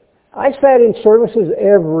 I sat in services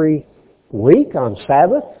every week on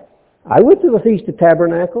Sabbath. I went to the Feast of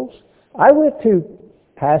Tabernacles. I went to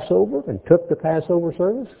Passover and took the Passover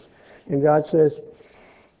service. And God says,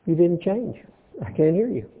 you didn't change. I can't hear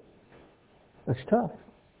you. That's tough.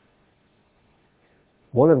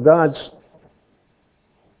 One of God's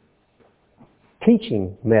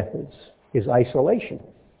teaching methods is isolation.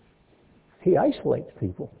 He isolates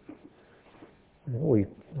people.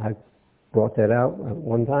 I brought that out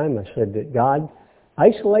one time. I said that God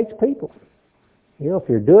isolates people. You know, if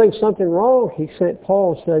you're doing something wrong, He sent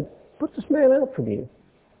Paul and said, put this man out from you.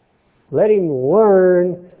 Let him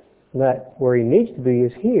learn that where he needs to be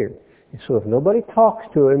is here. And so if nobody talks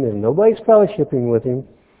to him and nobody's fellowshipping with him,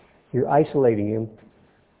 you're isolating him.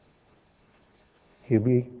 He'll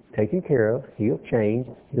be taken care of. He'll change.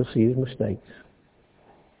 He'll see his mistakes.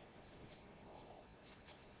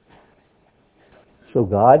 So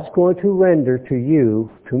God's going to render to you,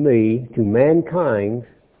 to me, to mankind,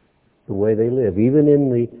 the way they live, even in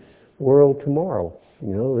the world tomorrow.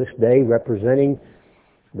 You know, this day representing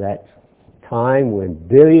that time when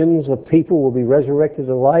billions of people will be resurrected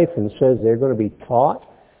to life, and says they're going to be taught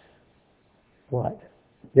what?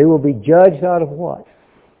 They will be judged out of what?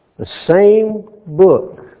 The same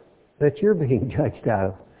book that you're being judged out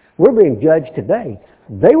of. We're being judged today.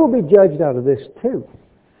 They will be judged out of this too.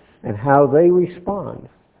 And how they respond.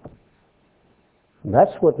 And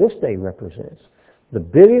that's what this day represents. The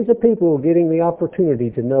billions of people are getting the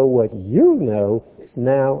opportunity to know what you know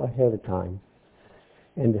now ahead of time.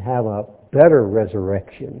 And to have a better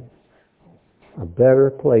resurrection. A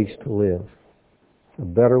better place to live. A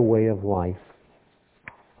better way of life.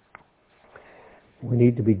 We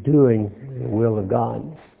need to be doing the will of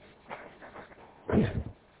God.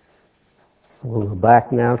 We'll go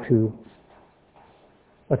back now to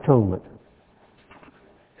atonement.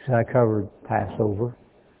 So I covered Passover,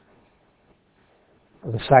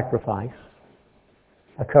 the sacrifice.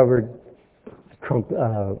 I covered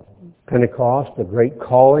Pentecost, the great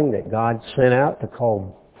calling that God sent out to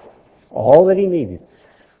call all that He needed.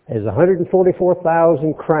 There's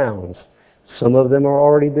 144,000 crowns Some of them are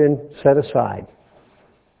already been set aside.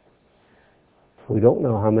 We don't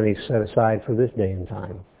know how many set aside for this day and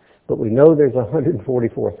time. But we know there's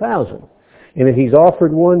 144,000. And if he's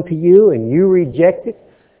offered one to you and you reject it,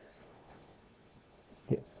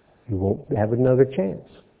 you won't have another chance.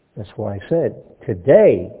 That's why I said,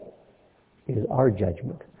 today is our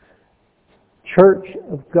judgment. Church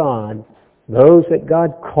of God, those that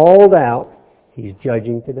God called out, he's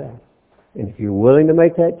judging today. And if you're willing to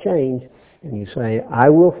make that change, and you say, I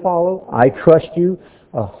will follow, I trust you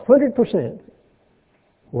 100%,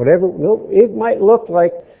 whatever, it might look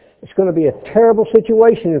like it's going to be a terrible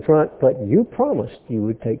situation in front, but you promised you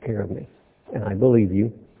would take care of me. And I believe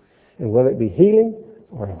you. And whether it be healing,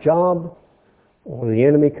 or a job, or the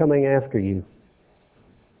enemy coming after you,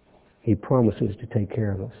 he promises to take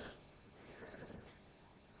care of us.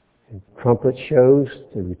 And trumpet shows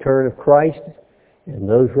the return of Christ and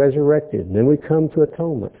those resurrected. And then we come to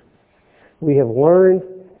atonement. We have learned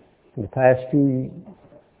in the past few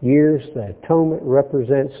years that atonement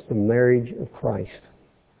represents the marriage of Christ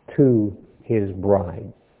to his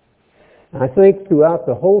bride. And I think throughout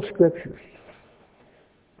the whole Scriptures,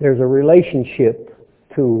 there's a relationship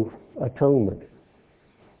to atonement.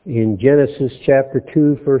 In Genesis chapter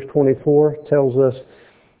 2, verse 24, it tells us,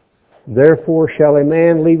 therefore shall a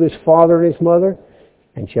man leave his father and his mother,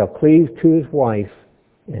 and shall cleave to his wife,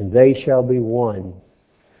 and they shall be one.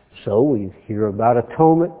 So we hear about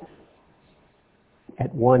atonement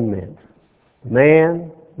at one man.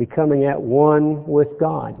 Man becoming at one with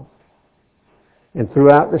God. And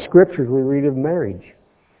throughout the Scriptures we read of marriage.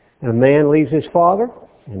 And a man leaves his father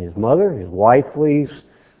and his mother. His wife leaves,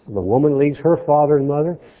 the woman leaves her father and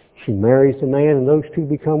mother. She marries the man, and those two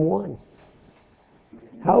become one.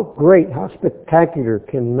 How great, how spectacular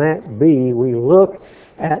can that be? We look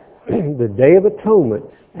at the Day of Atonement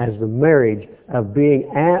as the marriage of being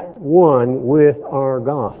at one with our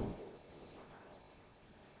God.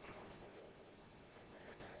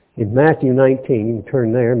 In Matthew 19, you can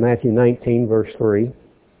turn there, Matthew 19, verse 3.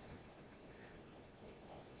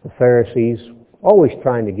 The Pharisees always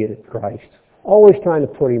trying to get at Christ, always trying to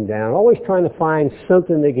put him down, always trying to find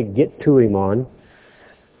something they could get to him on,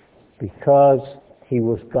 because he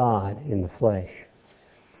was God in the flesh.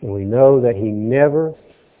 And we know that he never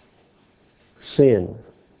sinned,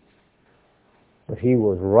 but he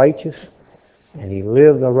was righteous, and he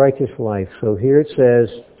lived a righteous life. So here it says,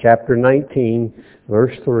 chapter 19,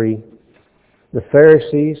 verse 3, the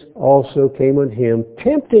Pharisees also came unto him,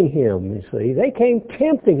 tempting him, you see. They came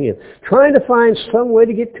tempting him, trying to find some way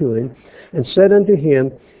to get to him, and said unto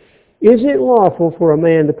him, is it lawful for a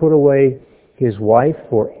man to put away his wife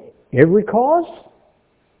for every cause?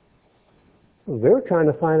 Well, they were trying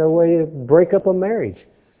to find a way to break up a marriage.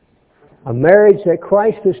 A marriage that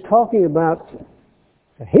Christ is talking about,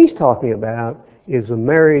 that he's talking about, is the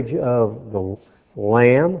marriage of the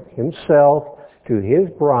Lamb himself to his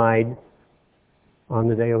bride on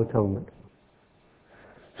the Day of Atonement.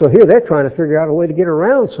 So here they're trying to figure out a way to get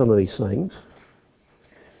around some of these things.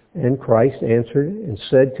 And Christ answered and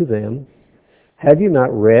said to them, have you not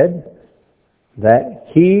read that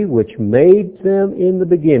he which made them in the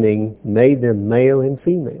beginning made them male and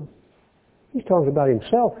female? He's talking about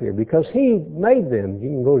himself here because he made them. You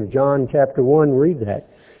can go to John chapter 1, read that.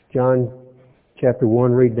 John chapter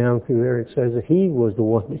 1, read down through there. It says that he was the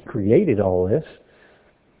one that created all this.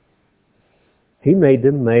 He made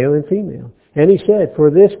them male and female. And he said, for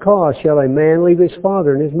this cause shall a man leave his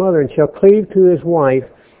father and his mother, and shall cleave to his wife,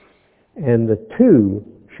 and the two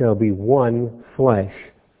shall be one flesh.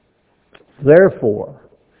 Therefore,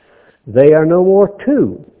 they are no more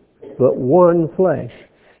two, but one flesh.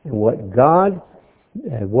 And what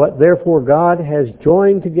therefore God has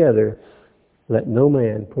joined together, let no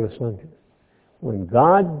man put asunder. When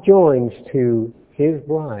God joins to his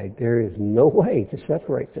bride, there is no way to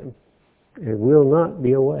separate them. There will not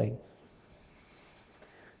be a way.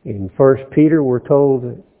 In 1 Peter, we're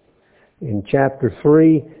told in chapter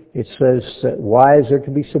 3, it says that wives are to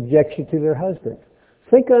be subjection to their husbands.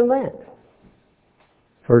 Think on that.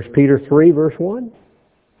 1 Peter 3, verse 1.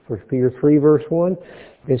 1 Peter 3, verse 1.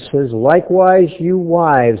 It says, likewise, you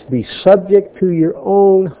wives, be subject to your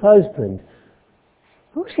own husband.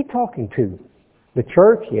 Who's he talking to? The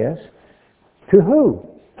church, yes. To who?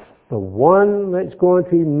 The one that's going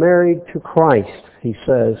to be married to Christ. He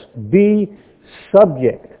says, be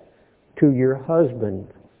subject to your husband.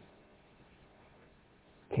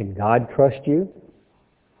 Can God trust you?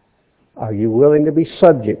 Are you willing to be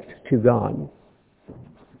subject to God?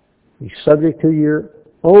 Be subject to your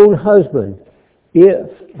own husband.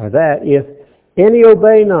 If any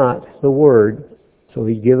obey not the word, so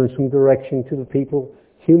he's given some direction to the people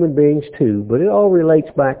human beings too, but it all relates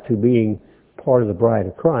back to being part of the bride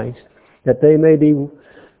of Christ, that they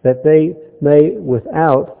may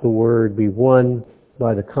without the word be won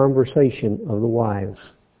by the conversation of the wives.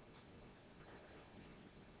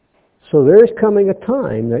 So there's coming a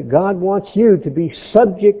time that God wants you to be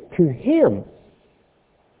subject to Him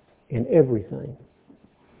in everything.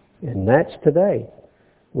 And that's today.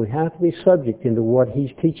 We have to be subject into what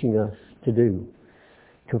He's teaching us to do,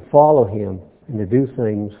 to follow Him and to do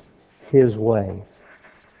things His way.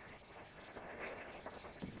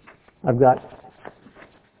 I've got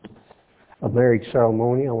a marriage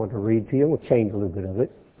ceremony I want to read to you. We'll change a little bit of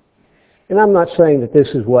it. And I'm not saying that this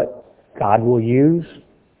is what God will use,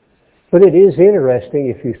 but it is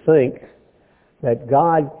interesting if you think that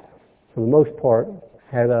God, for the most part,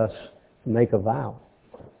 had us make a vow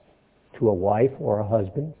to a wife or a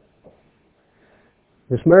husband.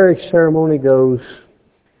 This marriage ceremony goes,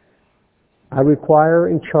 I require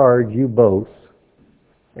and charge you both,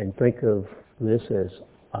 and think of this as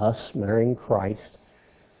us marrying Christ,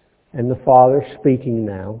 and the Father speaking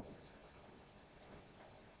now.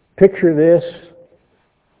 Picture this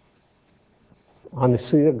on the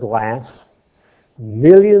sea of glass,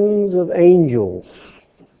 millions of angels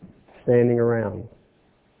standing around,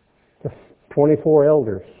 the 24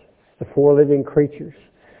 elders, the 4 living creatures,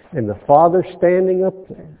 and the Father standing up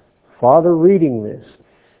there, Father reading this.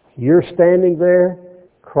 You're standing there,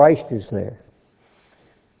 Christ is there.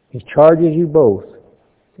 He charges you both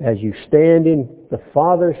as you stand in the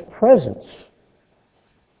Father's presence.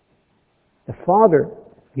 The Father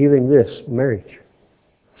giving this marriage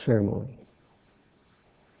ceremony.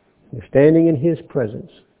 You're standing in His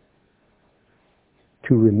presence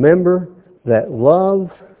to remember that love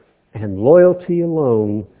and loyalty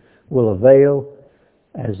alone will avail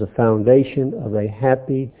as the foundation of a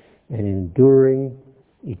happy and enduring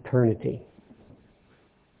eternity.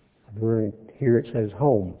 Here it says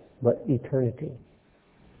home, but eternity.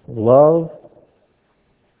 Love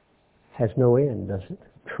has no end, does it?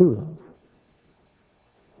 True love.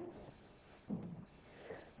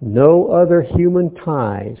 No other human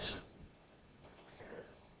ties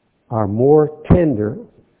are more tender,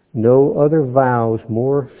 no other vows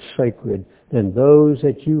more sacred than those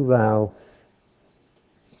that you vow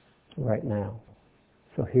right now.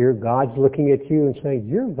 So here God's looking at you and saying,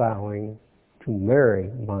 you're vowing to marry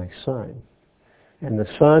my son. And the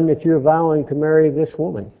son that you're vowing to marry this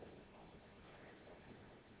woman.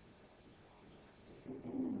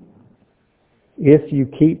 If you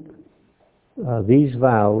keep these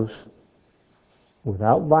vows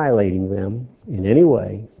without violating them in any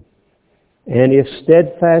way, and if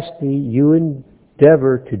steadfastly you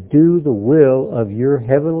endeavor to do the will of your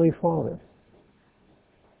heavenly Father.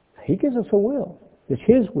 He gives us a will. It's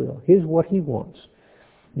His will. His what He wants.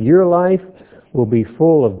 Your life will be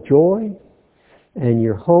full of joy, and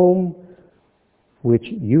your home, which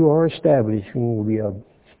you are establishing, will be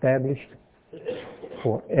established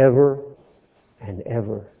forever and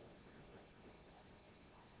ever.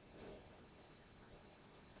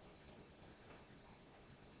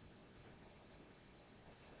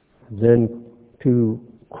 Then to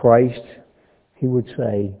Christ, He would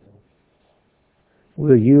say,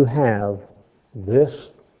 will you have this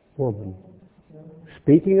woman?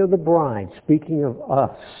 Speaking of the bride, speaking of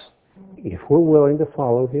us, if we're willing to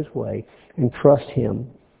follow His way and trust Him,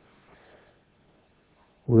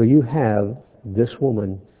 will you have this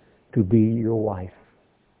woman to be your wife?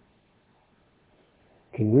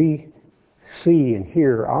 Can we see and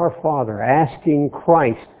hear our Father asking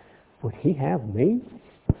Christ, would He have me?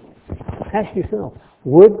 Ask yourself,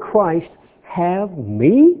 would Christ have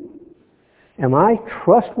me? Am I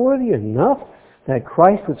trustworthy enough that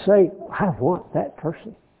Christ would say, I want that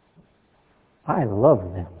person. I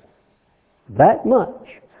love them that much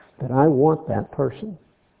that I want that person.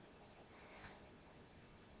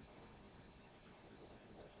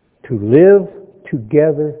 To live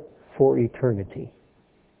together for eternity.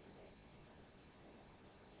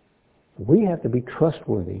 We have to be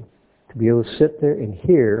trustworthy to be able to sit there and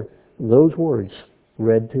hear those words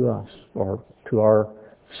read to us or to our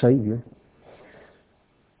Savior.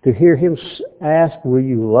 To hear Him ask, will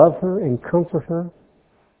you love her and comfort her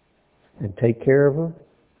and take care of her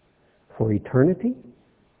for eternity?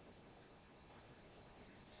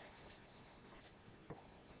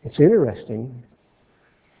 It's interesting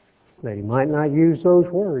that He might not use those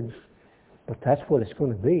words, but that's what it's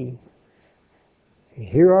going to be. You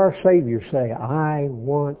hear our Savior say, I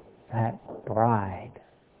want that bride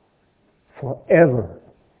forever.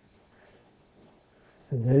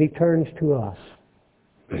 And then He turns to us.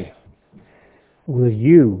 Will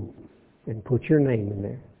you, and put your name in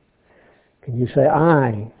there, Can you say,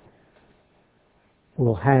 I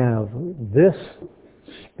will have this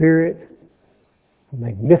spirit,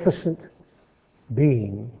 magnificent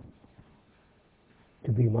being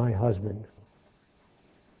to be my husband,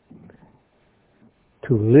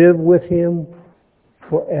 to live with him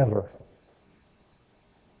forever.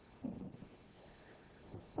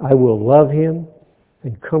 I will love him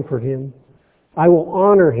and comfort him. I will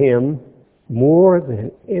honor him more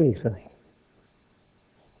than anything.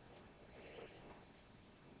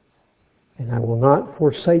 And I will not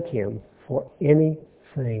forsake him for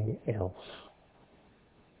anything else.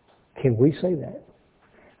 Can we say that?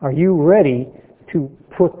 Are you ready to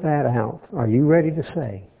put that out? Are you ready to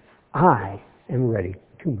say, I am ready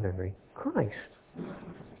to marry Christ?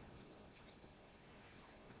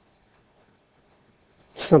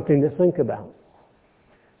 Something to think about.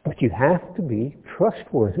 But you have to be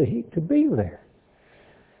trustworthy to be there.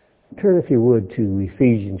 Turn, if you would, to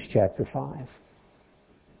Ephesians chapter 5.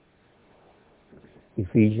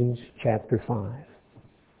 Ephesians chapter 5.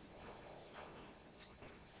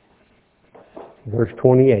 Verse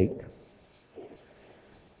 28.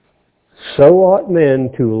 So ought men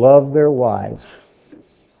to love their wives.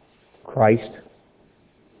 Christ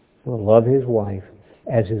will love his wife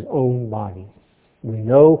as his own body. We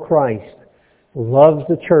know Christ loves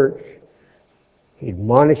the church. He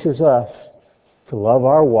admonishes us to love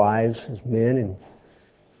our wives as men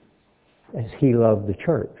and as he loved the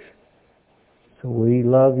church. So we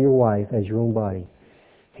love your wife as your own body.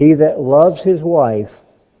 He that loves his wife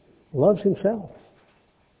loves himself.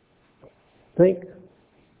 Think,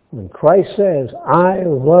 when Christ says, I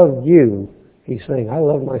love you, he's saying, I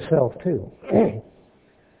love myself too.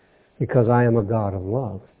 Because I am a God of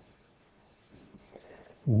love.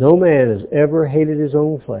 No man has ever hated his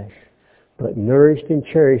own flesh, but nourished and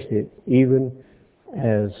cherished it, even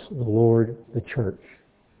as the Lord the church.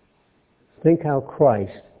 Think how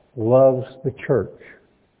Christ loves the church.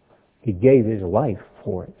 He gave his life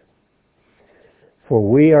for it. For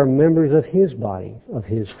we are members of his body, of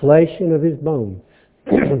his flesh and of his bone.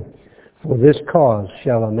 For this cause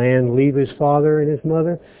shall a man leave his father and his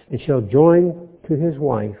mother, and shall join to his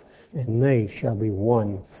wife, and they shall be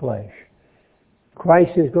one flesh.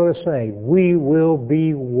 Christ is going to say, we will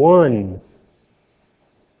be one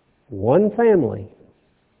family.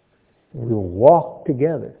 We will walk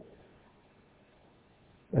together.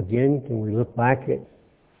 Again, can we look back at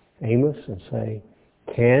Amos and say,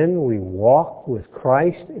 can we walk with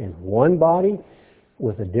Christ in one body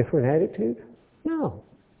with a different attitude? No.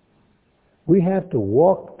 We have to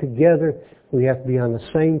walk together. We have to be on the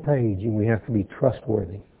same page, and we have to be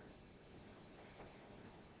trustworthy.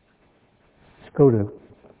 Let's go to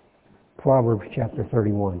Proverbs chapter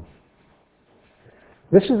 31.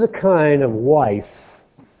 This is the kind of wife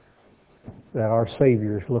that our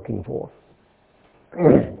Savior is looking for.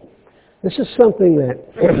 This is something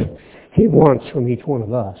that he wants from each one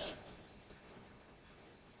of us.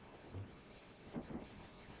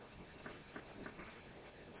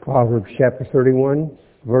 Proverbs chapter 31,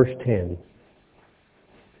 verse 10.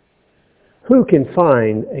 Who can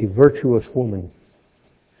find a virtuous woman?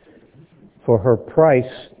 For her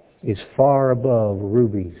price is far above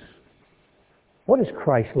rubies. What is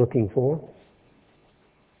Christ looking for?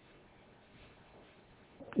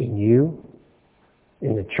 In you,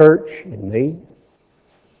 in the church, in me.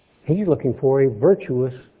 He's looking for a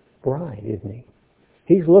virtuous bride, isn't he?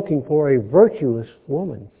 He's looking for a virtuous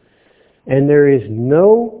woman. And there is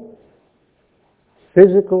no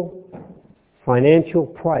physical, financial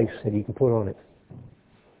price that he can put on it.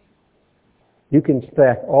 You can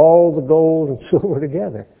stack all the gold and silver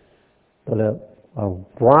together, but a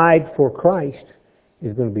bride for Christ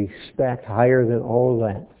is going to be stacked higher than all of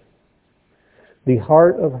that. The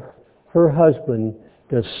heart of her husband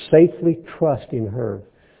does safely trust in her,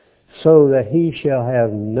 so that he shall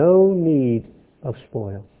have no need of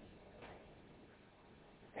spoil.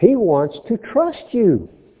 He wants to trust you.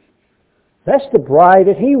 That's the bride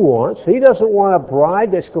that he wants. He doesn't want a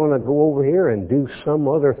bride that's going to go over here and do some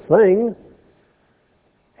other thing.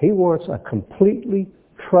 He wants a completely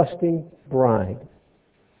trusting bride.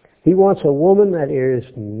 He wants a woman that is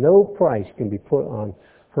no price can be put on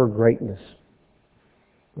her greatness.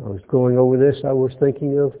 I was going over this, I was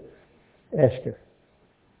thinking of Esther,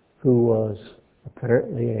 who was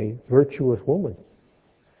apparently a virtuous woman.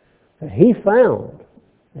 That he found,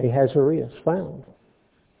 Ahasuerus found.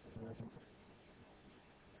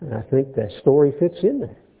 And I think that story fits in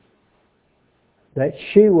there. That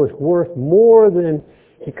she was worth more than,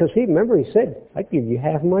 because he said, I'd give you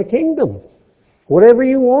half my kingdom. Whatever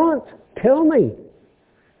you want, tell me.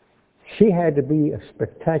 She had to be a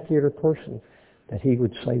spectacular person that he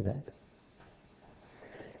would say that.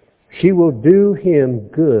 She will do him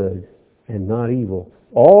good and not evil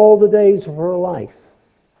all the days of her life.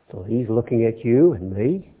 So he's looking at you and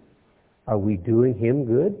me. Are we doing him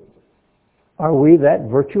good? Are we that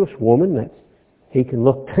virtuous woman that he can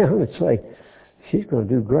look down and say, she's going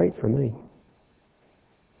to do great for me?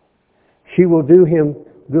 She will do him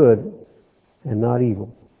good and not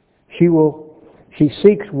evil. She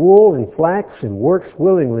seeks wool and flax and works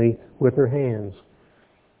willingly with her hands.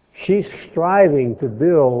 She's striving to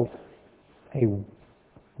build a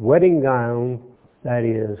wedding gown that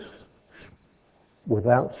is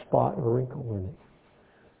without spot or wrinkle in it,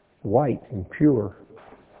 white and pure.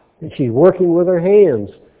 And she's working with her hands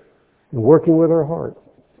and working with her heart.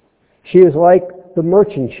 She is like the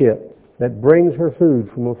merchant ship that brings her food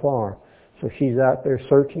from afar. So she's out there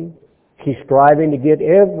searching. She's striving to get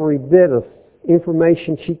every bit of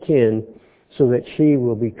information she can so that she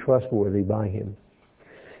will be trustworthy by him.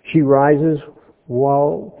 She rises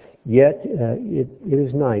while yet it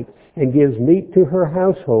is night and gives meat to her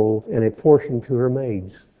household and a portion to her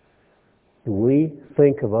maids. Do we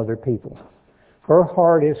think of other people? Her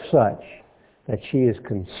heart is such that she is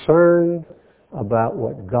concerned about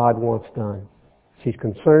what God wants done. She's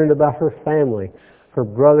concerned about her family, her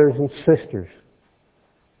brothers and sisters,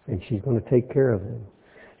 and she's going to take care of them.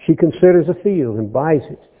 She considers a field and buys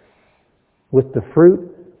it. With the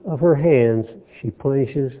fruit of her hands, she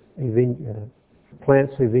plants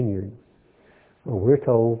a vineyard. Well, we're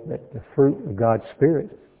told that the fruit of God's Spirit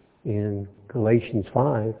in Galatians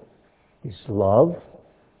 5 is love,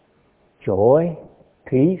 joy,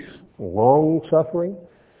 peace, long-suffering,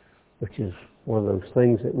 which is one of those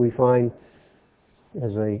things that we find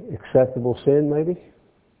as a acceptable sin, maybe,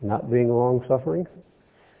 not being long-suffering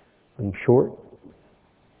and short.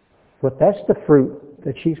 But that's the fruit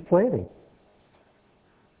that she's planting.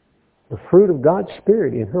 The fruit of God's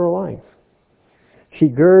Spirit in her life. She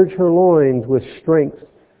girds her loins with strength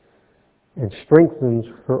and strengthens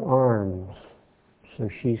her arms. So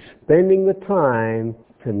she's spending the time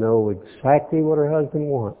to know exactly what her husband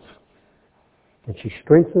wants. And she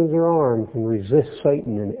strengthens her arms and resists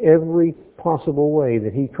Satan in every possible way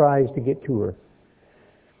that he tries to get to her.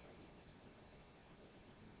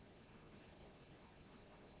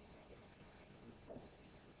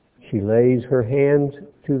 She lays her hands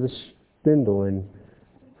to the spindle and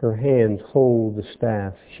her hands hold the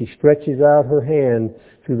staff. She stretches out her hand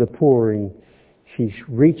to the poor and she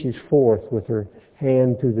reaches forth with her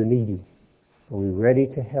hand to the needy. Are we ready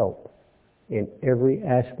to help in every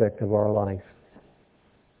aspect of our life?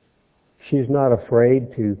 She's not afraid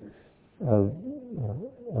of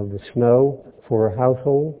the snow for her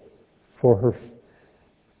household. For her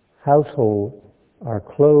household are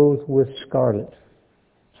clothed with scarlet.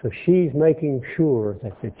 So she's making sure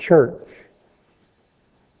that the church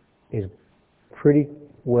is pretty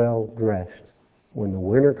well dressed. When the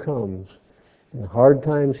winter comes and the hard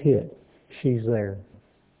times hit, she's there.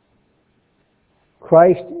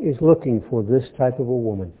 Christ is looking for this type of a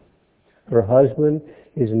woman. Her husband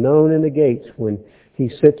is known in the gates when he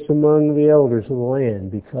sits among the elders of the land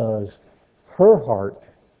because her heart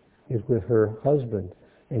is with her husband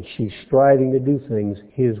and she's striving to do things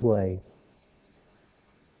his way.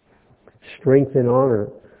 Strength and honor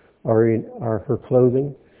are her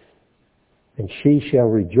clothing, and she shall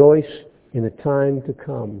rejoice in the time to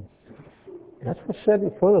come. That's what's said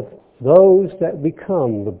in front of those that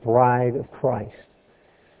become the bride of Christ.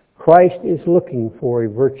 Christ is looking for a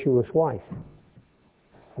virtuous wife,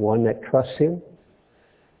 one that trusts him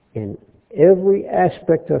in every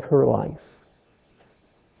aspect of her life.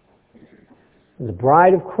 The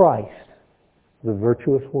bride of Christ, the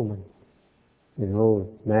virtuous woman. You know,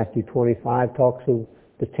 Matthew 25 talks of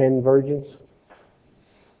the 10 virgins.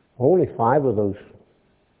 Only 5 of those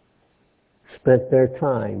spent their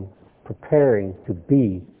time preparing to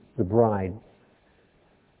be the bride.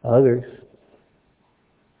 Others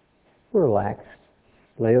were relaxed,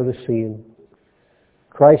 Laodicean.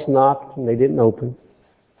 Christ knocked and they didn't open.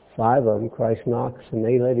 5 of them, Christ knocks and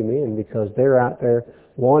they let him in because they're out there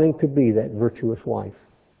wanting to be that virtuous wife,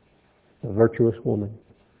 a virtuous woman.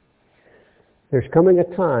 There's coming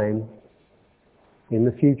a time in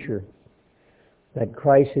the future that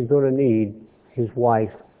Christ is going to need his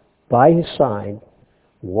wife by his side,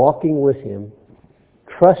 walking with him,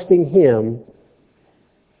 trusting him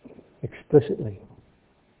explicitly.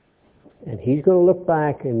 And he's going to look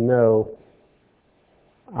back and know,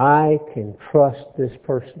 I can trust this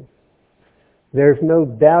person. There's no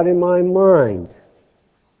doubt in my mind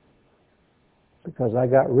because I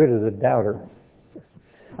got rid of the doubter.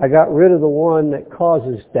 I got rid of the one that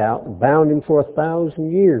causes doubt and bound him for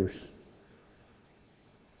 1,000 years.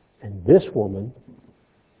 And this woman,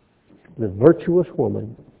 the virtuous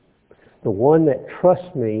woman, the one that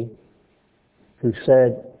trusts me, who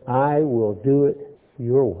said, I will do it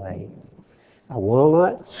your way. I will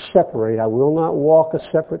not separate. I will not walk a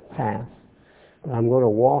separate path. But I'm going to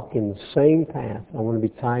walk in the same path. I want to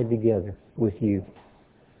be tied together with you.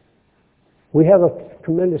 We have a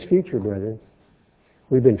tremendous future, brethren.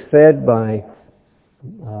 We've been fed by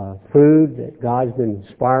food that God's been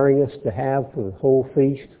inspiring us to have for the whole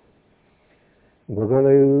feast. We're going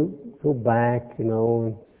to go back,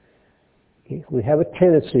 and we have a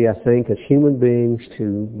tendency, I think, as human beings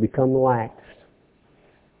to become lax.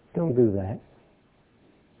 Don't do that.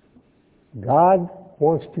 God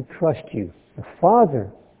wants to trust you. The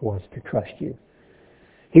Father wants to trust you.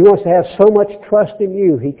 He wants to have so much trust in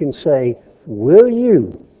you, He can say, will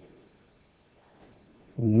you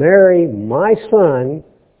marry my son?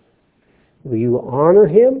 Will you honor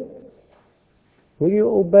him? Will you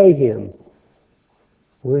obey him?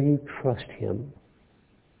 Will you trust him?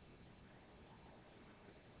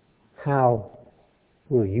 How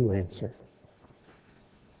will you answer?